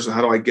whole person?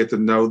 How do I get to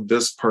know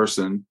this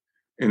person?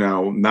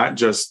 Not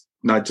just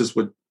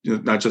with,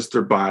 not just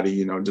their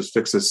body, just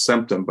fix this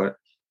symptom, but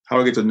how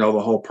do I get to know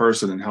the whole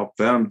person and help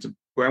them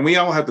and we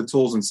all have the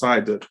tools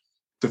inside to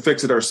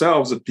fix it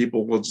ourselves if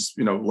people will just,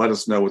 let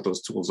us know what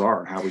those tools are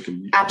and how we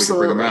can,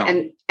 absolutely. We can bring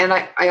them out. And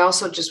I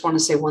also just want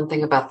to say one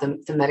thing about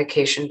the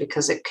medication,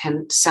 because it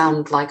can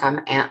sound like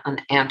I'm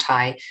an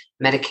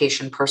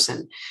anti-medication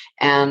person,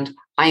 and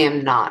I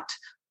am not.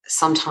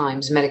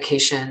 Sometimes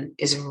medication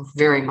is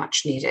very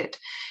much needed.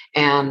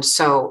 And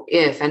so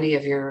if any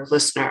of your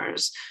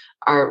listeners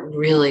are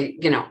really,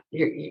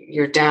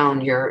 you're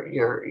down,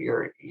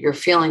 you're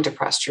feeling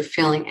depressed, you're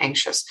feeling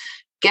anxious,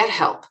 get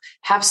help,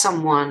 have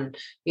someone,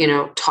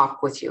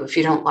 talk with you. If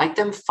you don't like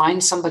them,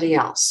 find somebody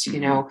else.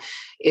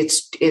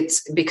 It's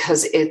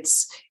because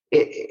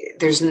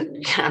there's,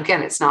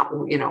 again, it's not,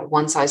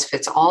 one size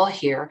fits all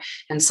here.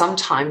 And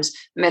sometimes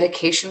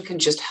medication can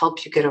just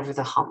help you get over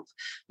the hump.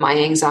 My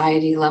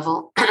anxiety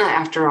level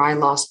after I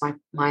lost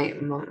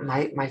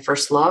my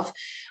first love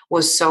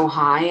was so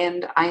high,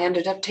 and I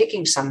ended up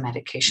taking some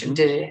medication.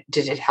 Did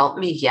it help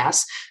me?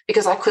 Yes,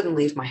 because I couldn't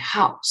leave my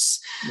house.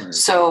 Right.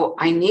 So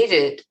I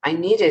needed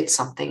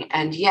something.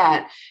 And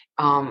yet,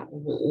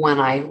 when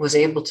I was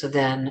able to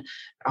then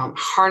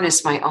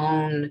harness my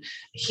own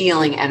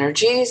healing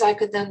energies, I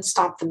could then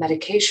stop the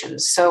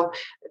medications. So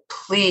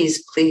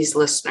please,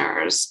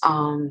 listeners,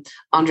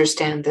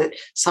 understand that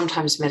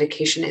sometimes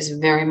medication is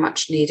very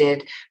much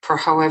needed for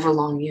however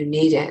long you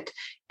need it.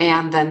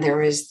 And then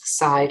there is the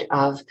side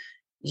of,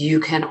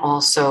 you can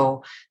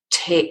also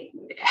tap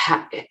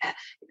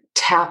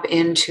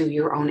into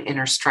your own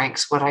inner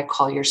strengths, what I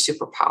call your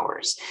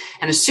superpowers.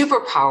 And a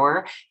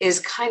superpower is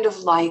kind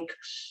of like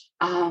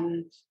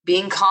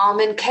being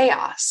calm in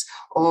chaos,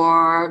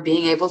 or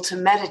being able to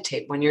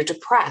meditate when you're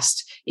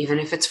depressed, even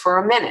if it's for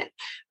a minute.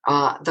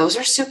 Those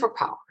are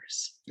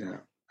superpowers. Yeah.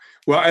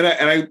 Well, and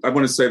I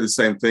want to say the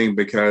same thing,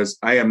 because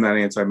I am not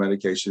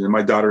anti-medication. And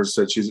my daughter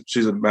said she's a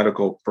she's a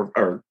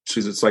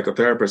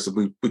psychotherapist.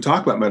 And we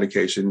talk about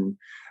medication.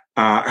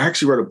 I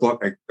actually wrote a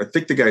book. I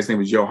think the guy's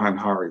name is Johann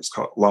Hari. It's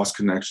called Lost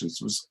Connections.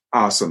 It was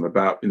awesome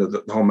about,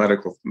 the whole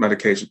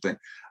medication thing.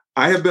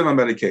 I have been on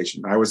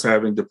medication. I was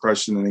having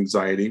depression and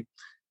anxiety,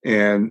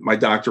 and my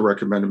doctor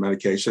recommended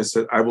medication. I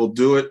said, I will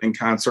do it in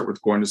concert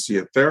with going to see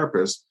a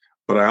therapist,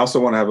 but I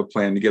also want to have a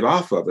plan to get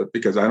off of it,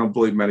 because I don't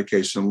believe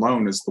medication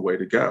alone is the way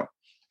to go.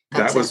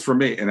 That was for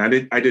me. And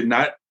I did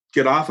not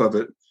get off of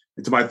it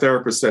until my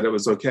therapist said it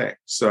was okay.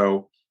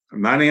 So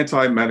I'm not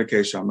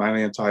anti-medication. I'm not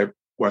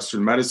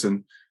anti-Western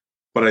medicine,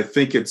 but I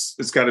think it's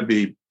got to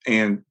be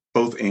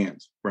both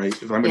and,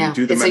 right? If I'm going to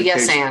do the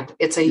medication.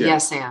 It's a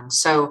yes and.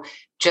 So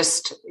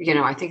just,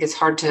 I think it's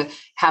hard to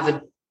have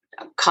a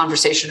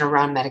conversation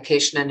around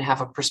medication and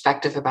have a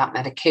perspective about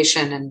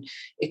medication. And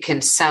it can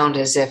sound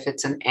as if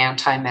it's an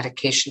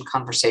anti-medication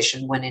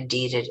conversation, when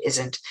indeed it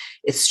isn't.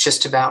 It's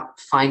just about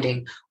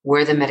finding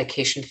where the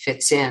medication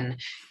fits in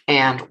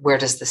and where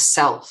does the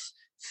self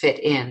fit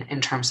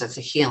in terms of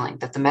the healing.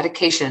 That the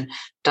medication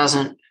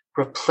doesn't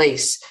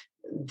replace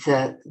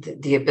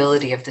the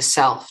ability of the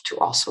self to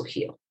also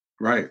heal.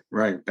 Right.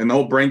 And the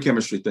whole brain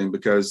chemistry thing,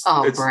 because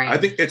I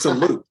think it's a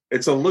loop.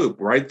 It's a loop,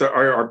 right?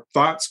 Our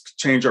thoughts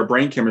change our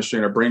brain chemistry,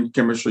 and our brain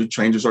chemistry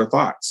changes our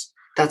thoughts.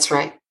 That's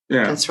right.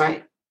 Yeah. That's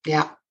right.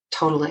 Yeah,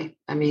 totally.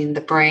 I mean,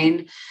 the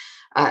brain,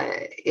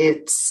 I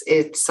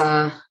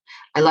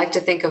like to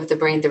think of the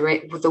brain,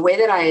 the way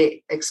that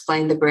I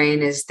explain the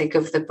brain is, think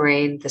of the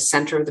brain, the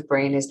center of the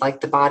brain is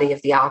like the body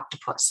of the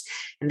octopus.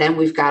 And then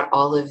we've got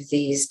all of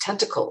these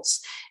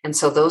tentacles. And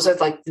so those are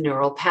like the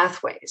neural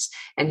pathways.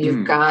 And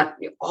you've got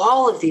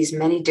all of these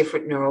many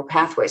different neural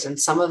pathways. And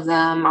some of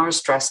them are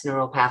stress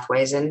neural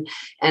pathways, and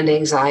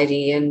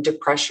anxiety and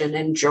depression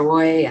and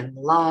joy and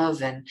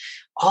love, and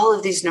all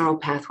of these neural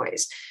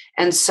pathways.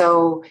 And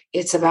so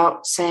it's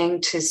about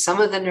saying to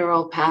some of the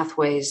neural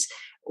pathways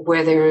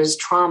where there is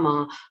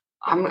trauma,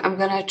 I'm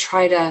going to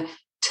try to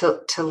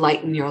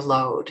lighten your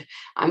load.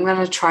 I'm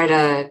going to try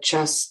to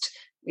just,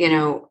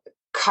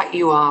 cut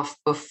you off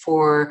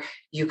before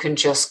you can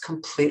just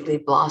completely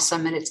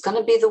blossom. And it's going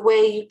to be the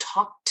way you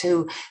talk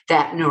to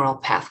that neural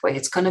pathway.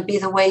 It's going to be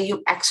the way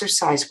you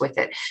exercise with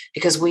it,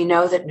 because we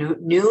know that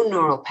new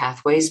neural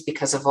pathways,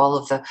 because of all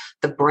of the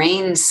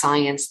brain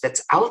science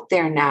that's out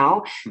there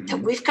now,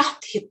 that we've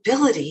got the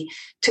ability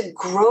to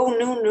grow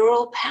new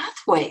neural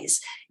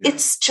pathways.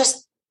 It's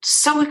just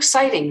so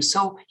exciting.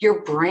 So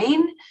your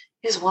brain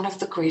is one of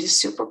the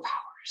greatest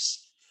superpowers.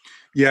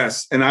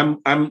 Yes, and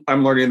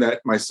I'm learning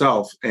that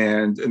myself,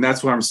 and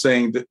that's what I'm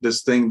saying. That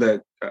this thing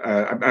that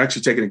I'm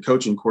actually taking a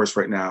coaching course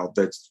right now.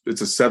 It's a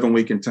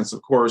 7-week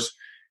intensive course,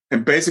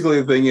 and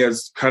basically the thing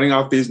is cutting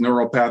off these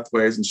neural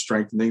pathways and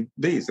strengthening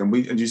these.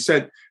 And you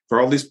said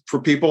for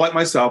people like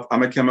myself,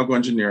 I'm a chemical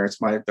engineer.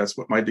 That's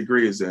what my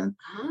degree is in.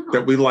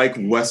 That we like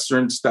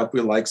Western stuff, we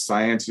like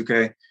science.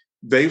 Okay,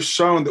 they've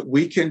shown that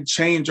we can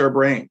change our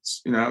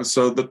brains.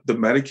 So the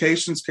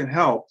medications can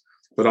help.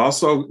 But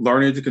also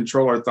learning to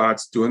control our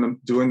thoughts, doing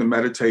the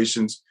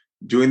meditations,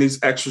 doing these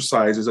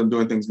exercises. I'm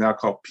doing things now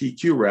called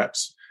PQ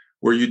reps,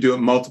 where you do it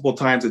multiple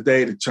times a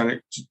day to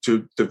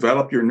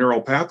develop your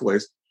neural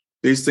pathways,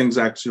 these things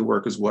actually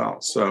work as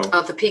well. So,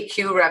 the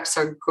PQ reps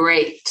are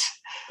great.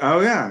 Oh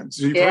yeah,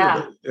 so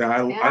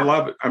I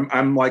love it.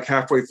 I'm like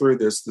halfway through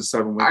the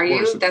 7-week course. Are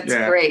you? That's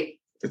great.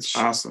 It's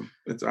awesome.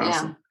 It's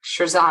awesome.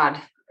 Shirzad.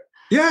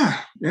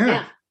 Yeah.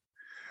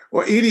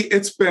 Well, Edie,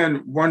 it's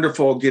been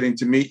wonderful getting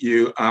to meet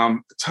you.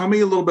 Tell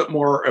me a little bit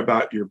more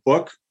about your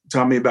book.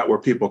 Tell me about where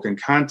people can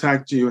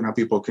contact you and how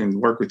people can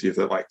work with you if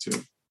they'd like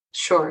to.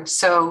 Sure.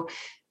 So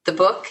the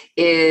book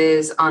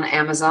is on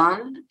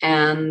Amazon,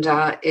 and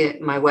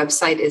my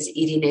website is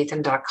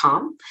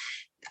edienathan.com.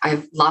 I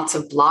have lots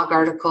of blog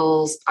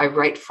articles. I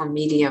write for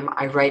Medium.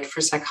 I write for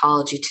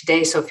Psychology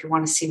Today. So if you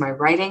want to see my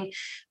writing,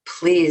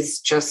 please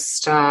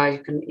just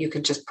you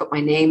can just put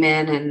my name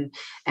in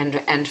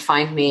and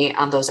find me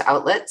on those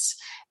outlets.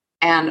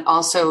 And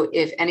also,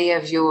 if any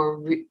of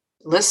your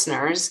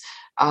listeners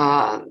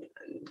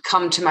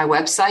come to my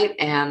website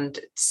and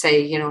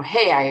say,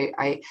 hey,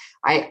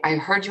 I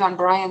heard you on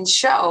Brian's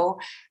show,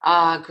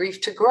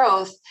 Grief to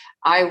Growth,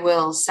 I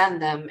will send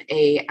them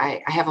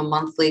I have a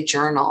monthly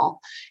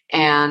journal,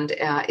 and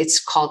it's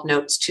called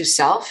Notes to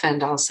Self,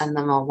 and I'll send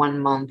them a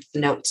 1-month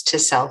Notes to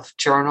Self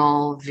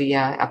journal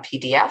via a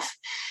PDF.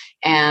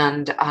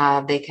 And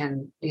they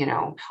can,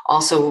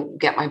 also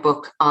get my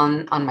book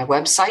on my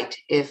website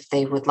if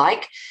they would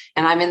like.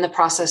 And I'm in the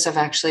process of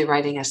actually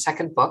writing a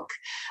second book,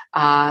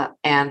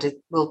 and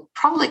it will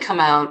probably come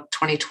out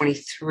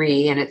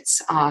 2023, and it's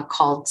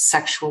called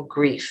Sexual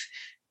Grief,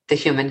 The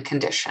Human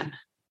Condition.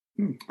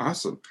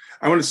 Awesome.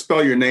 I want to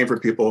spell your name for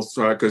people,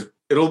 because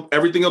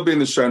everything will be in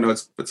the show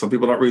notes, but some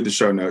people don't read the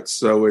show notes.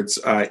 So it's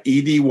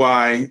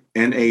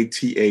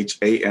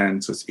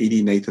EDYNATHAN. So it's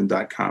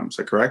edienathan.com. Is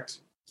that correct?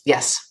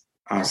 Yes.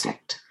 Awesome.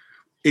 Perfect.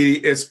 Edie,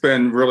 it's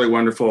been really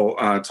wonderful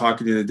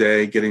talking to you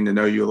today, getting to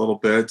know you a little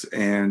bit,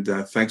 and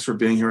thanks for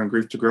being here on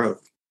Grief to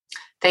Growth.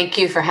 Thank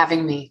you for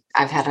having me.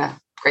 I've had a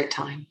great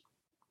time.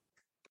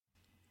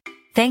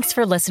 Thanks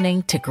for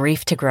listening to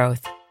Grief to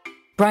Growth.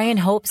 Brian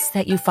hopes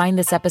that you find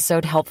this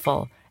episode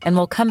helpful and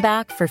will come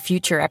back for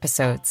future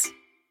episodes.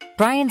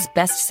 Brian's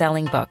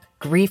best-selling book,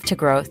 Grief to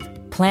Growth,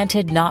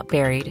 Planted Not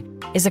Buried,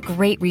 is a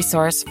great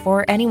resource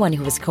for anyone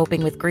who is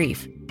coping with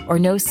grief or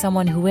knows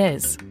someone who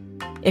is.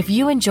 If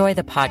you enjoy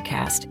the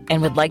podcast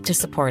and would like to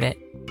support it,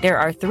 there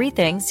are 3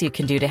 things you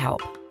can do to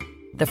help.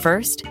 The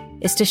first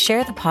is to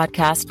share the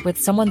podcast with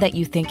someone that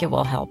you think it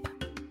will help.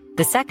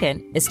 The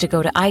second is to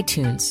go to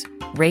iTunes,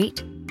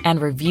 rate,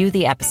 and review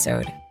the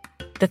episode.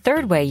 The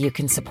third way you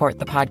can support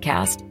the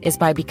podcast is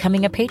by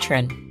becoming a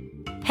patron.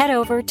 Head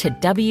over to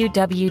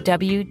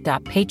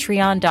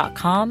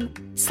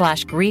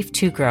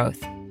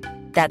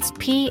www.patreon.com/grief2growth. That's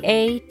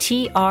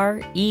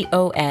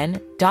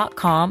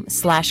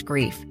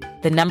patreon.com/grief,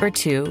 the number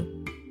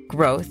 2,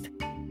 growth,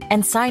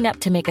 and sign up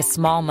to make a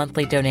small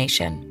monthly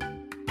donation.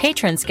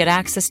 Patrons get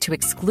access to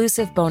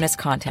exclusive bonus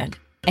content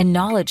and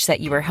knowledge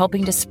that you are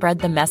helping to spread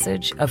the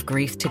message of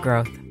grief to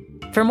growth.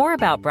 For more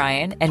about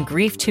Brian and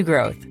Grief to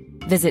Growth,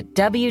 visit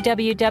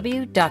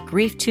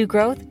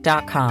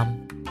www.grief2growth.com.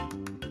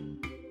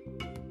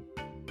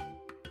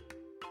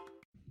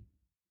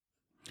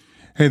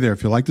 Hey there,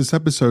 if you like this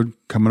episode,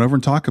 come on over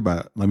and talk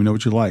about it. Let me know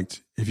what you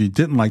liked. If you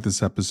didn't like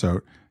this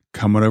episode,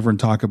 come on over and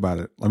talk about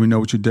it. Let me know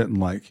what you didn't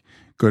like.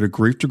 Go to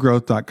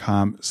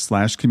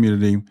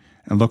grieftogrowth.com/community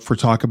and look for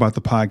Talk About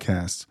the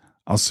Podcast.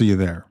 I'll see you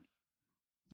there.